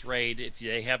to do this raid, if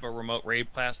they have a remote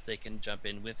raid pass, they can jump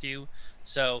in with you.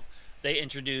 So they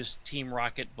introduced Team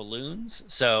Rocket balloons.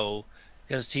 So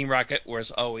because Team Rocket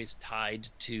was always tied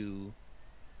to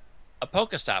a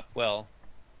Pokestop, well,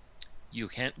 you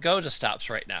can't go to stops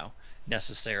right now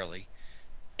necessarily,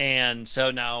 and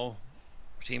so now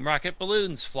Team Rocket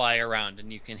balloons fly around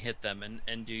and you can hit them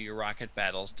and do your rocket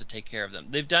battles to take care of them.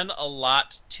 They've done a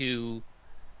lot to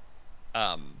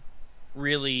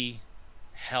really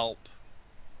help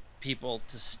people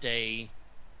to stay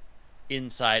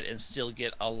inside and still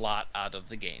get a lot out of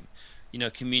the game.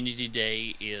 Community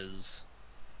Day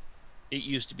it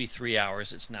used to be 3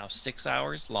 hours, it's now 6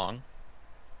 hours long.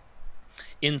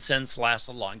 Incense lasts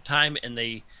a long time, and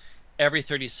every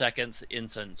 30 seconds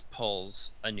incense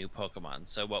pulls a new Pokemon,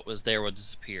 so what was there will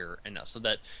disappear, and so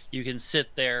that you can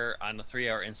sit there on a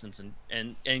 3-hour instance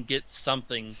and get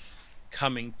something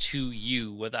coming to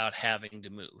you without having to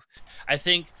move. I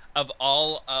think of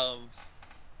all of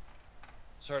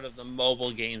sort of the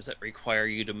mobile games that require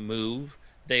you to move,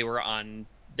 they were on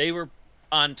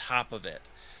top of it.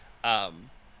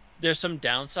 There's some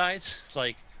downsides,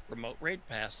 like remote raid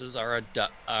passes are $1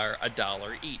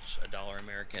 each, $1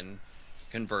 American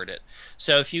converted.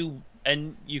 So you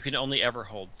can only ever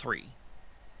hold 3.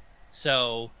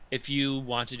 So if you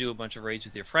want to do a bunch of raids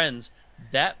with your friends,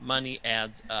 that money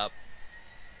adds up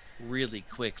really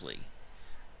quickly.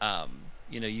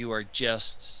 You are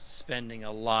just spending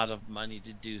a lot of money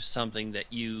to do something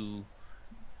that you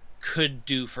could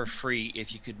do for free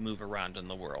if you could move around in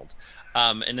the world.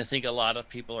 And I think a lot of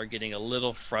people are getting a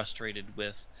little frustrated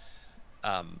with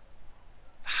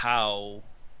how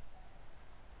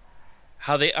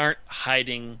they aren't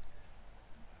hiding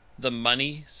the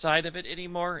money side of it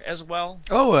anymore as well.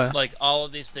 Like all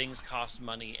of these things cost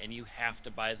money, and you have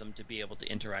to buy them to be able to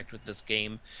interact with this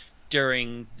game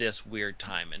during this weird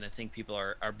time. And I think people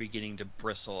are beginning to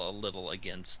bristle a little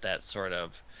against that sort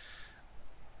of,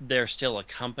 they're still a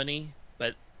company,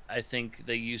 but I think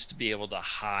they used to be able to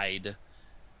hide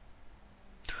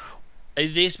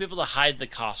the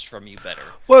cost from you better.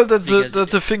 Well, that's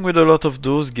the thing with a lot of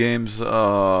those games.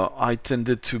 I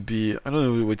tended to be, I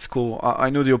don't know what it's called. I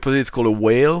know the opposite. It's called a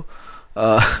whale.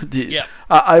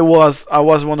 I was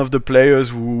one of the players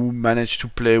who managed to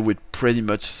play with pretty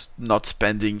much not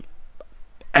spending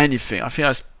anything. I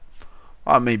think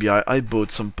maybe I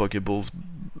bought some Pokeballs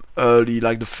early,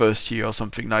 like the first year or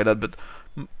something like that, but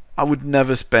I would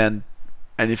never spend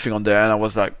anything on there. And I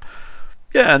was like,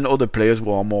 yeah, and other players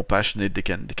who are more passionate, they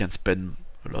can spend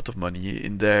a lot of money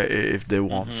in there if they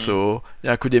want. So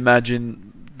yeah, I could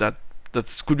imagine that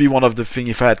could be one of the things,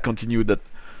 if I had continued, that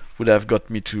would have got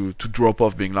me to drop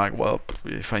off, being like, well,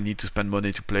 if I need to spend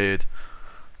money to play it.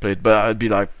 But I'd be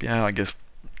like, yeah, I guess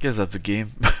that's a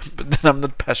game. But then I'm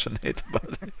not passionate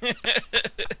about it.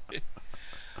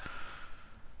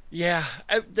 Yeah,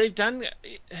 they've done,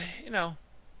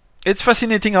 It's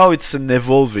fascinating how it's an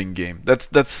evolving game.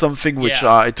 That's something which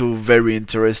I thought very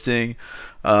interesting.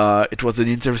 It was an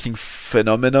interesting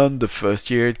phenomenon the first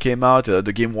year it came out.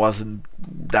 The game wasn't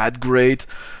that great.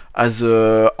 As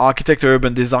an architect,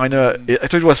 urban designer, I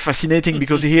thought it was fascinating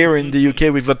because here in the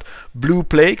UK we've got blue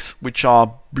plaques, which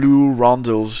are blue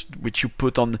rondels which you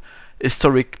put on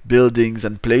historic buildings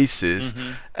and places.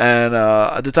 And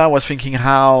at the time I was thinking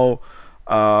how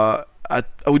I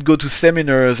would go to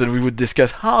seminars and we would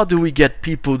discuss how do we get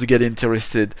people to get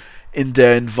interested in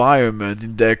their environment,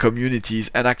 in their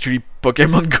communities, and actually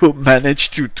Pokemon Go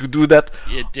managed to do that.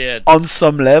 It did. On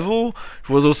some level. It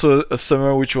was also a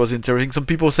summer which was interesting. Some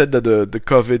people said that the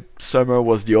COVID summer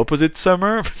was the opposite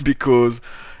summer because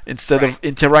instead of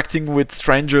interacting with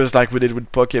strangers like we did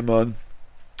with Pokemon,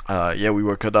 we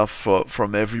were cut off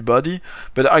from everybody.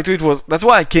 But actually that's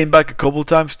why I came back a couple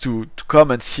times to come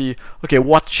and see, okay,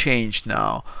 what changed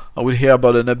now? I would hear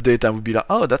about an update and would be like,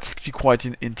 oh, that's actually quite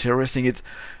interesting.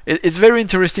 It's very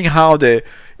interesting how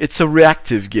it's a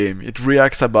reactive game. It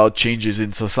reacts about changes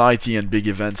in society and big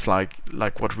events like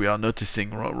what we are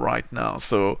noticing right now.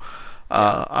 So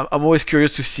I'm always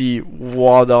curious to see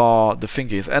what are the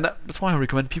thinkings, and that's why I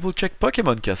recommend people check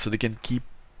Pokemon Cast so they can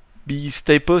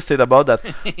stay posted about that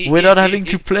without having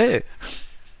to play.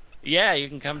 Yeah, you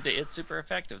can come to It's Super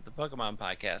Effective, the Pokemon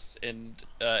podcast, and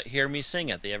hear me sing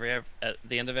at the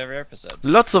end of every episode.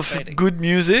 Lots of good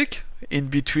music in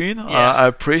between. Yeah. I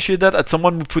appreciate that. As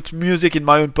someone who put music in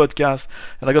my own podcast,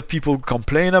 and I got people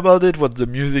complain about it. What the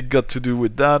music got to do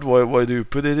with that? Why do you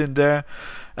put it in there?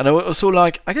 And I also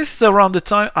like, I guess it's around the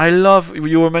time I love.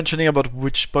 You were mentioning about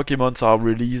which Pokemons are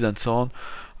released and so on.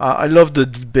 I love the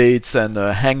debates and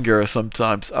hanger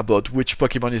sometimes about which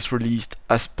Pokemon is released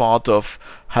as part of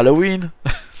Halloween.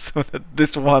 So that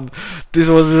this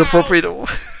was appropriate.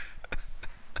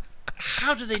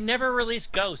 How do they never release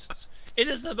Ghosts? It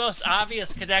is the most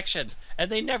obvious connection, and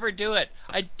they never do it.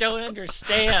 I don't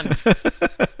understand.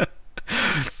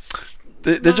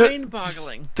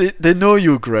 Mind-boggling. They know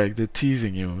you, Greg. They're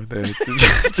teasing you. They're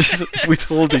just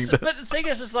withholding that. But the thing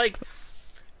is like,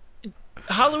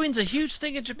 Halloween's a huge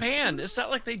thing in Japan. It's not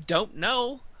like they don't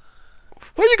know.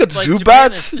 Well, you got like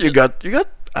Zubats. You got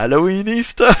Halloween-y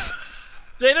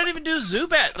stuff. They don't even do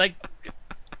Zubat. Like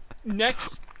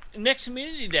next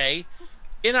Community Day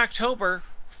in October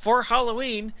for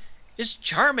Halloween is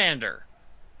Charmander.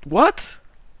 What?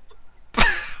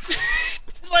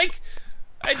 Like,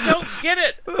 I don't get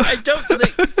it. I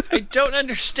don't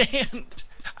understand.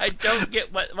 I don't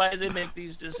get why they make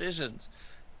these decisions.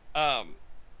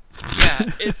 Yeah,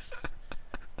 it's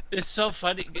so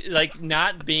funny, like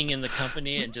not being in the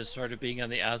company and just sort of being on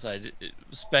the outside,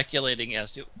 speculating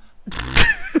as to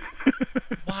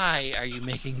why are you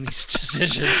making these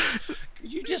decisions?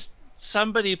 Could you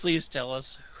somebody please tell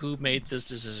us who made this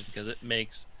decision, because it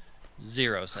makes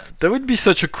zero sense. That would be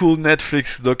such a cool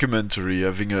Netflix documentary,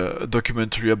 having a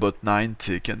documentary about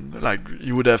Niantic, and like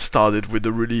you would have started with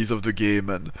the release of the game,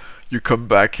 and you come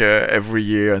back every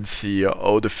year and see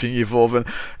how the thing evolved. And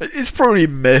it's probably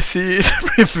messy. It's a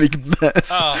pretty big mess.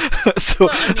 So, well,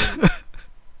 I mean,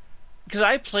 because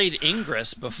I played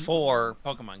Ingress before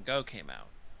Pokemon Go came out,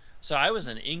 so I was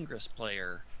an Ingress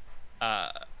player,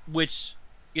 which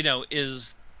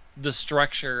is the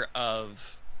structure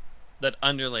of that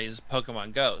underlays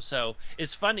Pokemon Go. So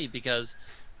it's funny because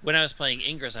when I was playing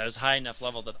Ingress, I was high enough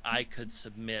level that I could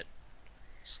submit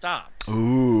stops.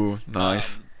 Ooh,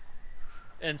 nice.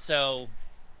 And so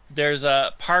there's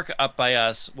a park up by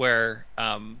us where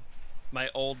my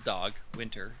old dog,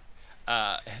 Winter,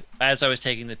 as I was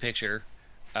taking the picture,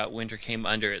 Winter came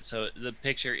under it. So the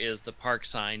picture is the park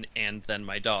sign and then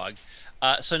my dog.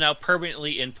 So now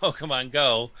permanently in Pokemon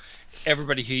Go,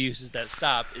 everybody who uses that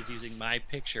stop is using my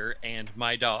picture and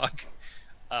my dog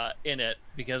in it,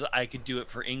 because I could do it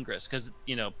for Ingress, because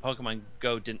Pokemon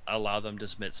Go didn't allow them to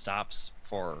submit stops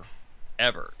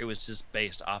forever. It was just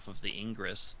based off of the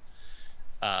Ingress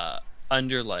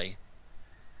underlay.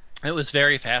 It was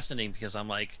very fascinating because I'm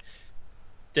like,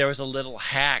 there was a little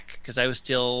hack because I was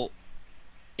still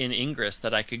in Ingress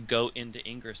that I could go into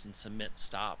Ingress and submit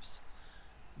stops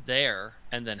there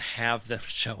and then have them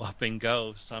show up and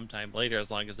go sometime later as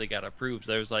long as they got approved.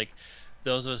 There was like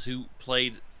those of us who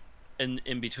played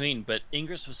in between, but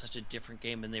Ingress was such a different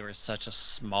game and they were such a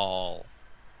small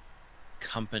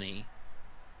company.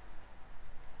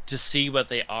 To see what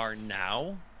they are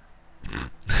now,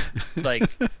 like,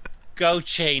 Go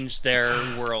changed their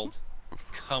world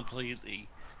completely,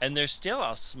 and they're still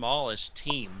a smallish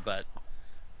team, but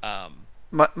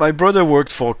my brother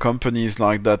worked for companies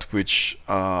like that, which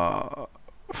I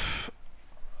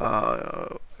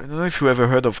don't know if you ever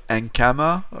heard of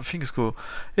Ankama. I think it's cool.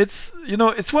 It's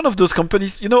it's one of those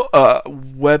companies.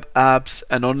 Web apps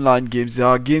and online games. There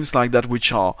are games like that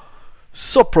which are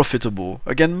so profitable.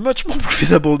 Again, much more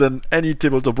profitable than any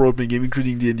tabletop role-playing game,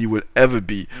 including D&D, will ever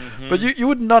be. Mm-hmm. But you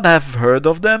would not have heard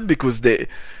of them because they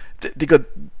got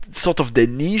sort of their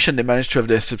niche and they managed to have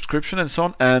their subscription and so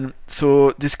on. And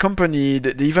so this company,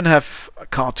 they even have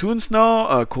cartoons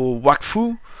now called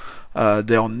Wakfu.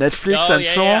 They're on Netflix and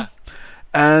so on.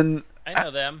 And I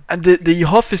know them. And the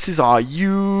offices are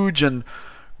huge and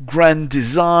grand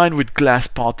design with glass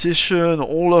partition,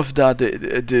 all of that.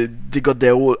 They got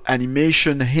their whole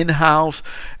animation in-house,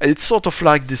 and it's sort of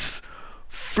like this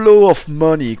flow of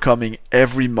money coming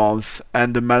every month,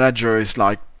 and the manager is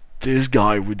like, this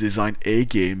guy would design a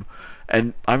game,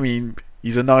 and I mean,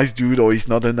 he's a nice dude or he's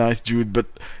not a nice dude, but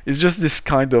it's just this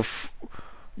kind of,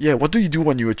 yeah, what do you do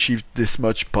when you achieve this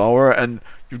much power? And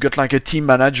you've got like a team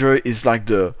manager is like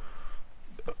the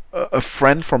a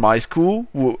friend from high school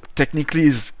who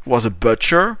technically was a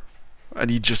butcher, and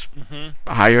he just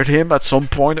hired him at some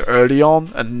point early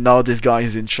on, and now this guy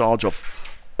is in charge of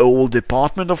a whole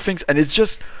department of things, and it's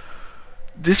just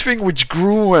this thing which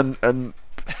grew and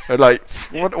like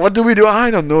what do we do?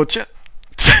 I don't know.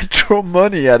 Throw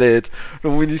money at it.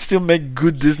 We still make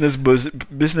good business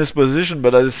position,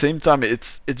 but at the same time,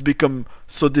 it's become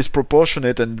so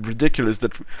disproportionate and ridiculous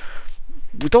that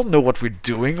we don't know what we're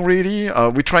doing really.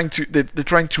 We're trying to they're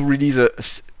trying to release a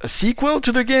sequel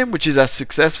to the game, which is as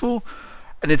successful,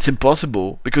 and it's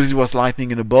impossible because it was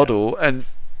lightning in a bottle. And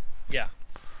yeah.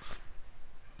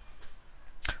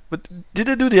 But did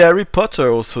they do the Harry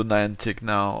Potter also Niantic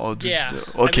now? Or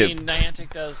okay. I mean,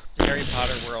 Niantic does the Harry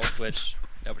Potter world, which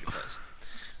nobody plays.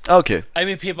 Okay. I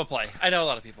mean, people play. I know a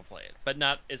lot of people play it, but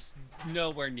not. It's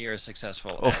nowhere near as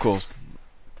successful. Of course.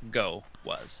 Go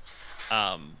was.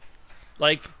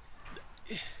 Like,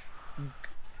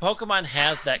 Pokemon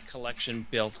has that collection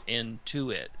built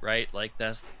into it, right? Like,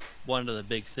 that's one of the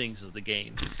big things of the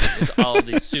game. Is all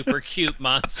these super cute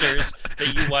monsters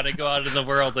that you want to go out in the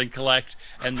world and collect,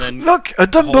 and then look, a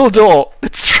Dumbledore.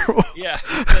 It's true. Yeah.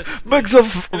 Mugs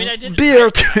of beer.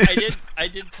 I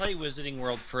did play Wizarding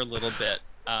World for a little bit,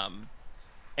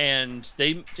 and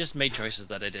they just made choices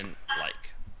that I didn't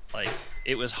like. Like,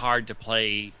 it was hard to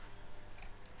play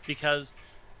because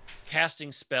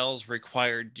casting spells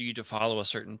required you to follow a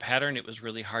certain pattern. It was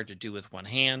really hard to do with one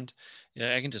hand.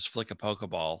 I can just flick a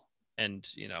Pokeball and,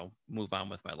 move on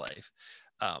with my life.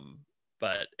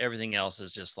 But everything else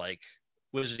is just like,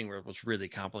 Wizarding World was really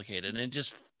complicated, and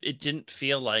it didn't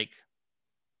feel like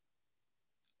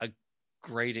a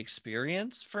great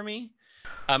experience for me.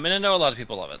 And I know a lot of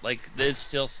people love it. Like, it's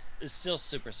still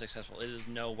super successful. It is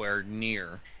nowhere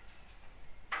near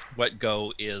what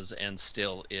Go is and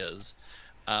still is.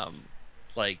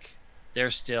 Like,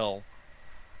 they're still,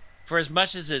 for as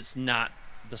much as it's not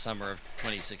the summer of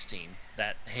 2016,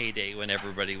 that heyday when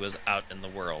everybody was out in the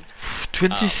world.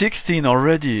 2016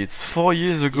 already. It's 4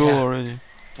 years ago already.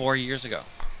 4 years ago.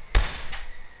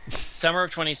 Summer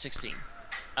of 2016.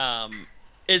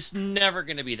 It's never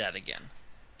going to be that again.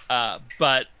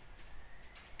 But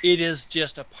it is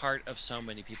just a part of so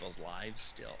many people's lives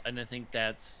still. And I think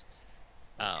that's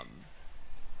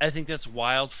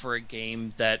wild for a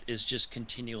game that is just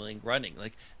continuing running.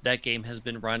 Like, that game has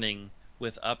been running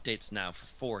with updates now for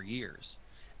 4 years,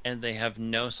 and they have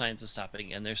no signs of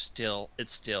stopping, and it's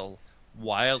still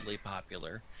wildly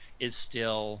popular. It's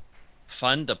still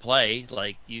fun to play.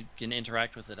 Like, you can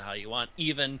interact with it how you want,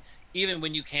 even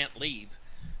when you can't leave.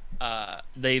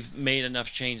 They've made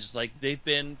enough changes. Like, they've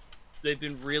been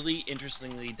really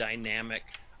interestingly dynamic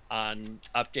on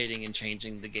updating and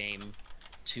changing the game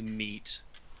to meet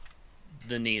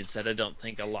the needs that I don't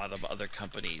think a lot of other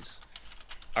companies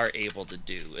are able to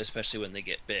do, especially when they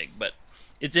get big. But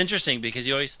it's interesting because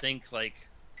you always think, like,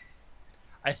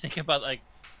 I think about, like,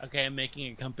 okay, I'm making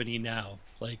a company now.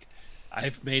 Like,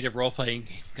 I've made a role-playing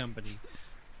game company.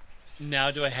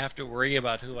 Now do I have to worry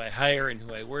about who I hire and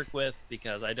who I work with?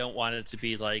 Because I don't want it to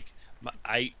be like,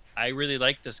 I really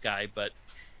like this guy, but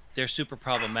they're super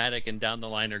problematic and down the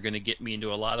line are going to get me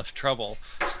into a lot of trouble.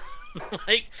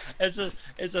 Like, it's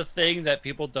a thing that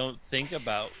people don't think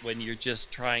about when you're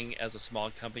just trying as a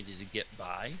small company to get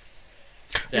by.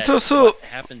 It's also what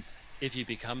happens if you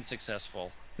become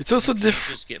successful. It's also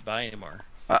different. Just get by anymore.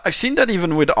 I've seen that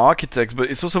even with architects, but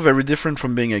it's also very different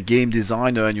from being a game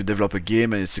designer and you develop a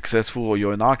game and it's successful, or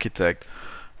you're an architect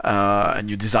and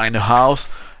you design a house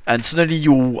and suddenly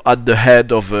you're at the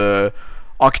head of a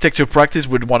architecture practice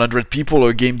with 100 people, or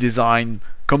a game design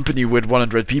company with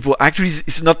 100 people. Actually,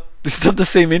 it's not the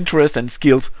same interest and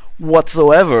skills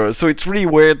whatsoever. So it's really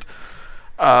weird.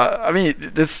 I mean,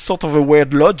 there's sort of a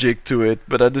weird logic to it,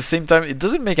 but at the same time, it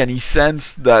doesn't make any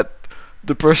sense that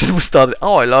the person who started,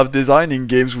 I love designing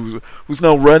games, who's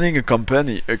now running a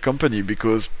company,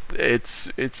 because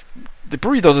they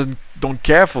probably don't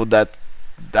care for that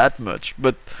much.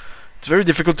 But it's very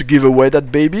difficult to give away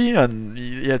that baby, and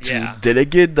to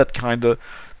delegate that kind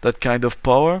of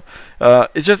power.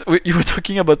 It's just, you were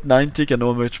talking about Niantic and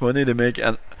how much money they make,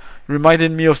 and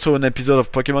reminded me also an episode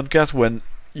of Pokemon Cast when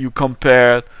you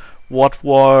compared what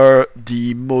were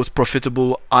the most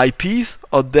profitable IPs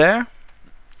out there.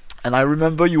 And I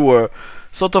remember you were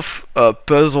sort of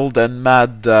puzzled and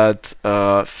mad that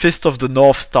Fist of the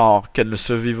North Star, Ken Le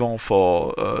Survivant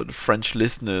for the French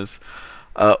listeners,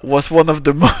 was one of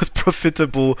the most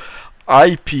profitable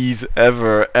IPs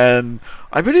ever. And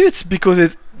I believe it's because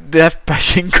they have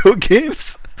pachinko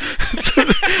games.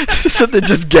 So they're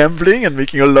just gambling and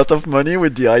making a lot of money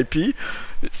with the IP.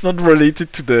 it's not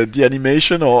related to the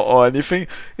animation or anything.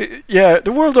 Yeah,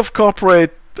 the world of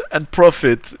corporate and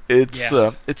profit,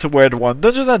 Yeah, it's a weird one.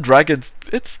 Dungeons and Dragons,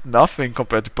 it's nothing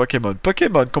compared to Pokemon.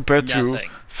 Pokemon compared to nothing.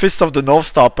 Fist of the North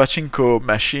Star pachinko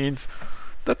machines,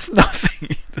 that's nothing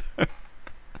either.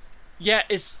 Yeah,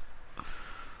 it's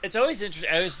always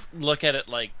interesting. I always look at it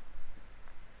like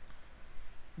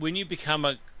when you become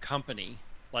a company,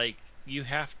 like you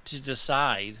have to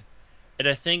decide. And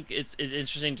I think it's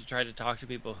interesting to try to talk to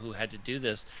people who had to do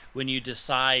this when you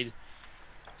decide,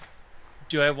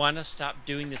 do I want to stop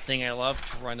doing the thing I love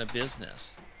to run a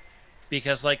business?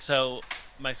 Because like so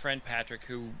my friend Patrick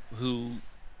who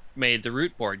made the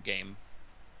Root board game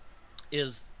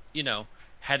is,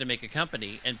 had to make a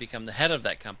company and become the head of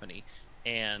that company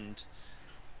and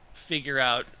figure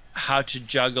out how to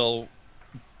juggle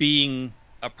being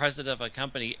a president of a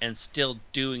company and still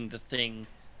doing the thing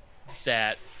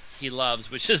that he loves,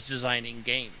 which is designing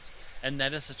games. And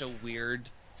that is such a weird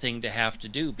thing to have to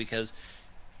do because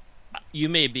you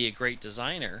may be a great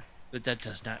designer, but that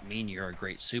does not mean you're a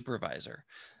great supervisor.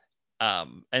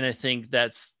 And I think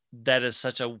that is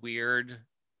such a weird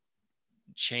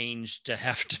change to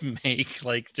have to make,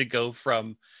 like to go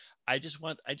from I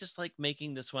just like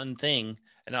making this one thing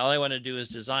and all I want to do is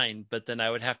design, but then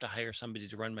I would have to hire somebody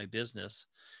to run my business.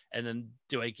 And then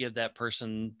do I give that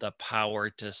person the power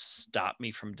to stop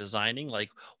me from designing? Like,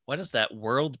 what does that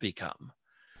world become?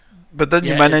 But then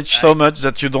you Yeah, manage so much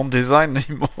that you don't design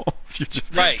anymore. You're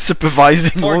just right.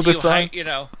 supervising Or all do the you hire,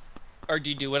 time. or do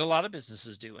you do what a lot of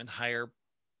businesses do and hire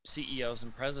CEOs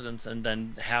and presidents and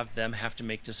then have them have to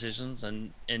make decisions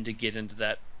and to get into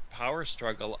that power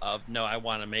struggle of no, I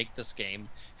want to make this game,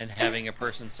 and having a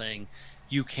person saying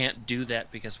you can't do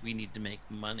that because we need to make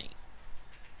money.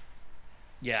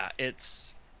 Yeah,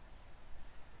 it's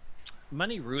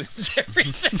money ruins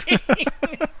everything.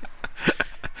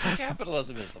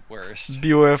 Capitalism is the worst.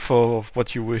 Beware for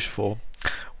what you wish for.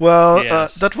 Well,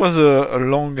 Yes. that was a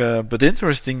long but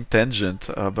interesting tangent.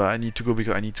 But I need to go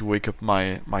because I need to wake up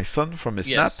my son from his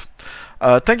nap.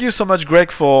 Yes. Thank you so much,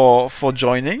 Greg, for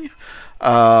joining.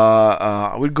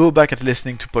 I will go back at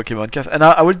listening to Pokemon Cast, and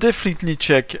I will definitely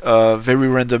check Very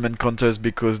Random Encounters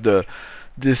because the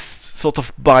this sort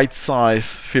of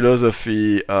bite-sized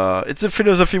philosophy. It's a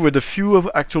philosophy with a few of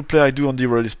actual play I do on the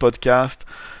Rolistes podcast,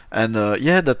 and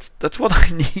yeah, that's what I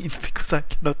need because I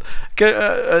cannot.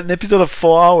 An episode of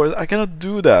 4 hours, I cannot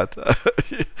do that.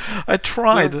 I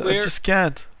tried, I We're just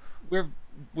can't. we're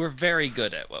we're very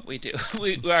good at what we do.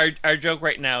 Our joke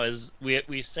right now is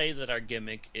we say that our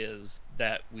gimmick is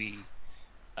that we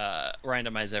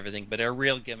randomize everything, but our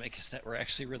real gimmick is that we're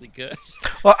actually really good.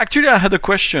 Well, actually, I had a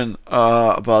question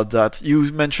about that.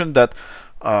 You mentioned that,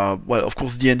 well, of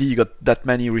course, D&D, you got that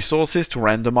many resources to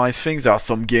randomize things. There are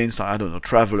some games, like, I don't know,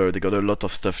 Traveler, they got a lot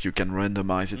of stuff you can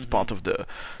randomize. It's part of the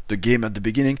game at the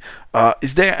beginning.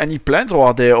 Is there any plans, or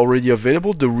are they already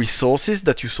available, the resources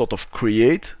that you sort of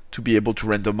create to be able to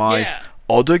randomize Yeah.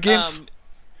 other games?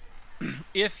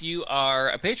 If you are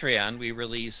a Patreon, we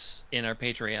release in our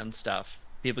Patreon stuff.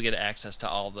 People get access to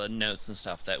all the notes and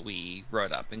stuff that we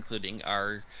wrote up, including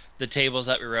the tables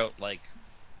that we wrote. Like,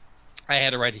 I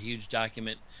had to write a huge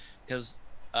document because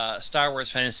Star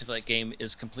Wars Fantasy Flight game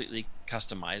is completely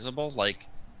customizable. Like,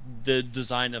 the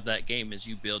design of that game is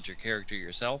you build your character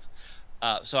yourself.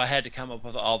 So I had to come up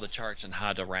with all the charts on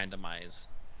how to randomize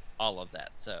all of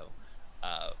that. So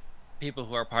people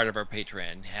who are part of our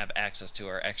Patreon have access to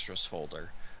our extras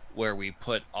folder where we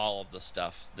put all of the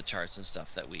stuff, the charts and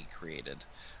stuff that we created,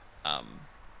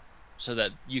 so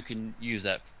that you can use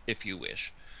that if you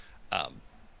wish.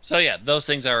 So yeah, those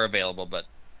things are available, but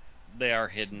they are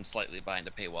hidden slightly behind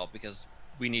a paywall because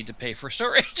we need to pay for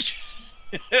storage.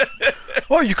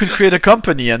 Or you could create a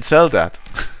company and sell that.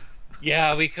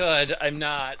 Yeah, we could. I'm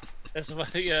not. That's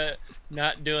why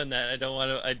not doing that. I don't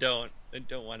want to. I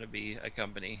don't want to be a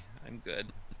company. I'm good.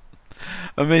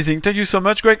 Amazing. Thank you so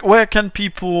much, Greg. Where can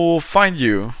people find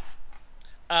you?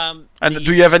 The And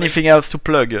do you have easiest way anything else to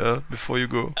plug before you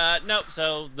go? No.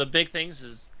 So the big things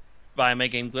is buy my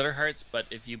game Glitter Hearts, but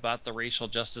if you bought the Racial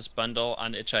Justice Bundle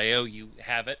on itch.io, you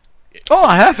have it. Oh,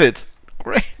 I have it.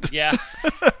 Great. Yeah.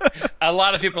 A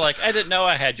lot of people are like, I didn't know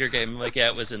I had your game. I'm like, yeah,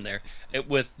 it was in there.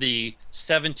 With the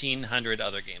 1,700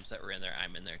 other games that were in there,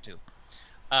 I'm in there too.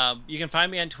 You can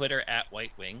find me on Twitter at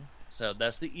White Wing. So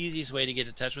that's the easiest way to get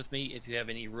in touch with me. If you have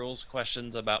any rules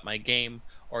questions about my game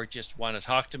or just want to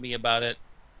talk to me about it,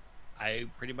 I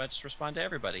pretty much respond to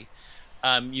everybody.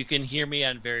 You can hear me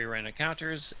on Very Random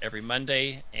Encounters every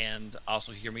Monday, and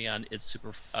also hear me on It's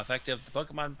Super Effective, the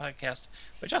Pokemon podcast,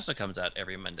 which also comes out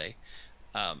every Monday.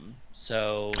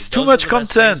 So It's too those are much the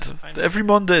best ways content to find it. every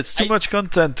Monday. It's too I much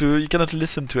content to you cannot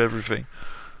listen to everything.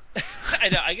 I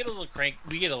know I get a little crank.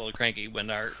 We get a little cranky when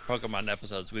our Pokemon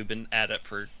episodes. We've been at it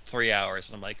for 3 hours,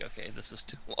 and I'm like, okay, this is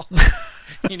too long.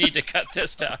 You need to cut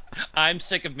this down. I'm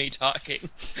sick of me talking.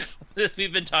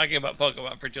 We've been talking about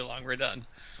Pokemon for too long. We're done.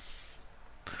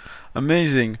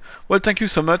 Amazing. Well, thank you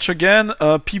so much again.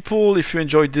 People, if you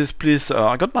enjoyed this, please,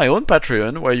 I got my own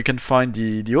Patreon where you can find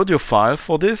the audio file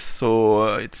for this,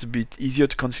 so it's a bit easier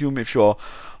to consume if you're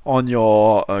on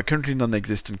your currently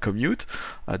non-existent commute,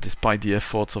 despite the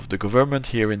efforts of the government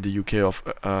here in the UK of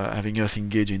having us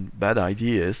engage in bad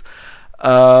ideas.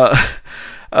 Uh,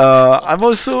 I'm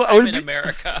also... I I'm will in be...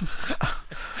 America.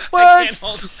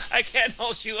 What? I can't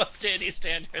hold you up to any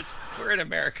standards. We're in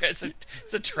America.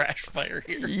 It's a trash fire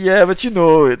here. Yeah, but you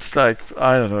know, it's like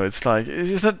I don't know. It's like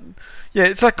it's not. Yeah,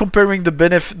 it's like comparing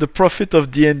the profit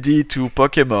of D&D to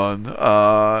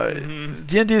Pokemon.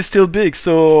 D&D is still big,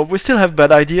 so we still have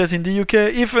bad ideas in the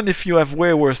UK, even if you have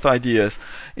way worse ideas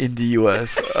in the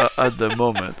US at the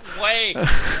moment. Way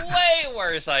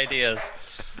worse ideas.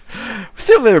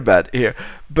 Still very bad here.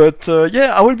 But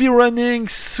yeah, I will be running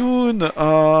soon.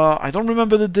 I don't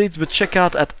remember the dates, but check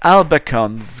out at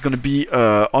Albacon. It's going to be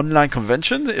an online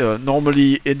convention,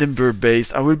 normally Edinburgh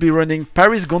based. I will be running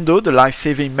Paris Gondo, the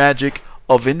life-saving magic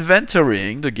of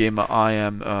inventorying, the game I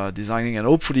am designing and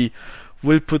hopefully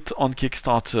will put on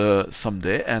Kickstarter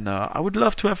someday. And I would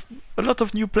love to have a lot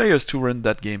of new players to run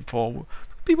that game for.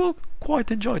 People quite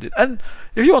enjoyed it. And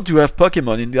if you want to have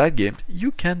Pokemon in that game,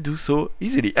 you can do so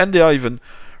easily. And there are even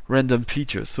random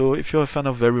features. So if you're a fan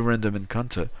of very random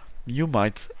encounter, you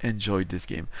might enjoy this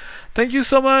game. Thank you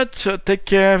so much. Take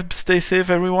care. Stay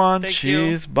safe, everyone. Thank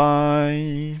Cheers. you.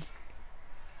 Bye.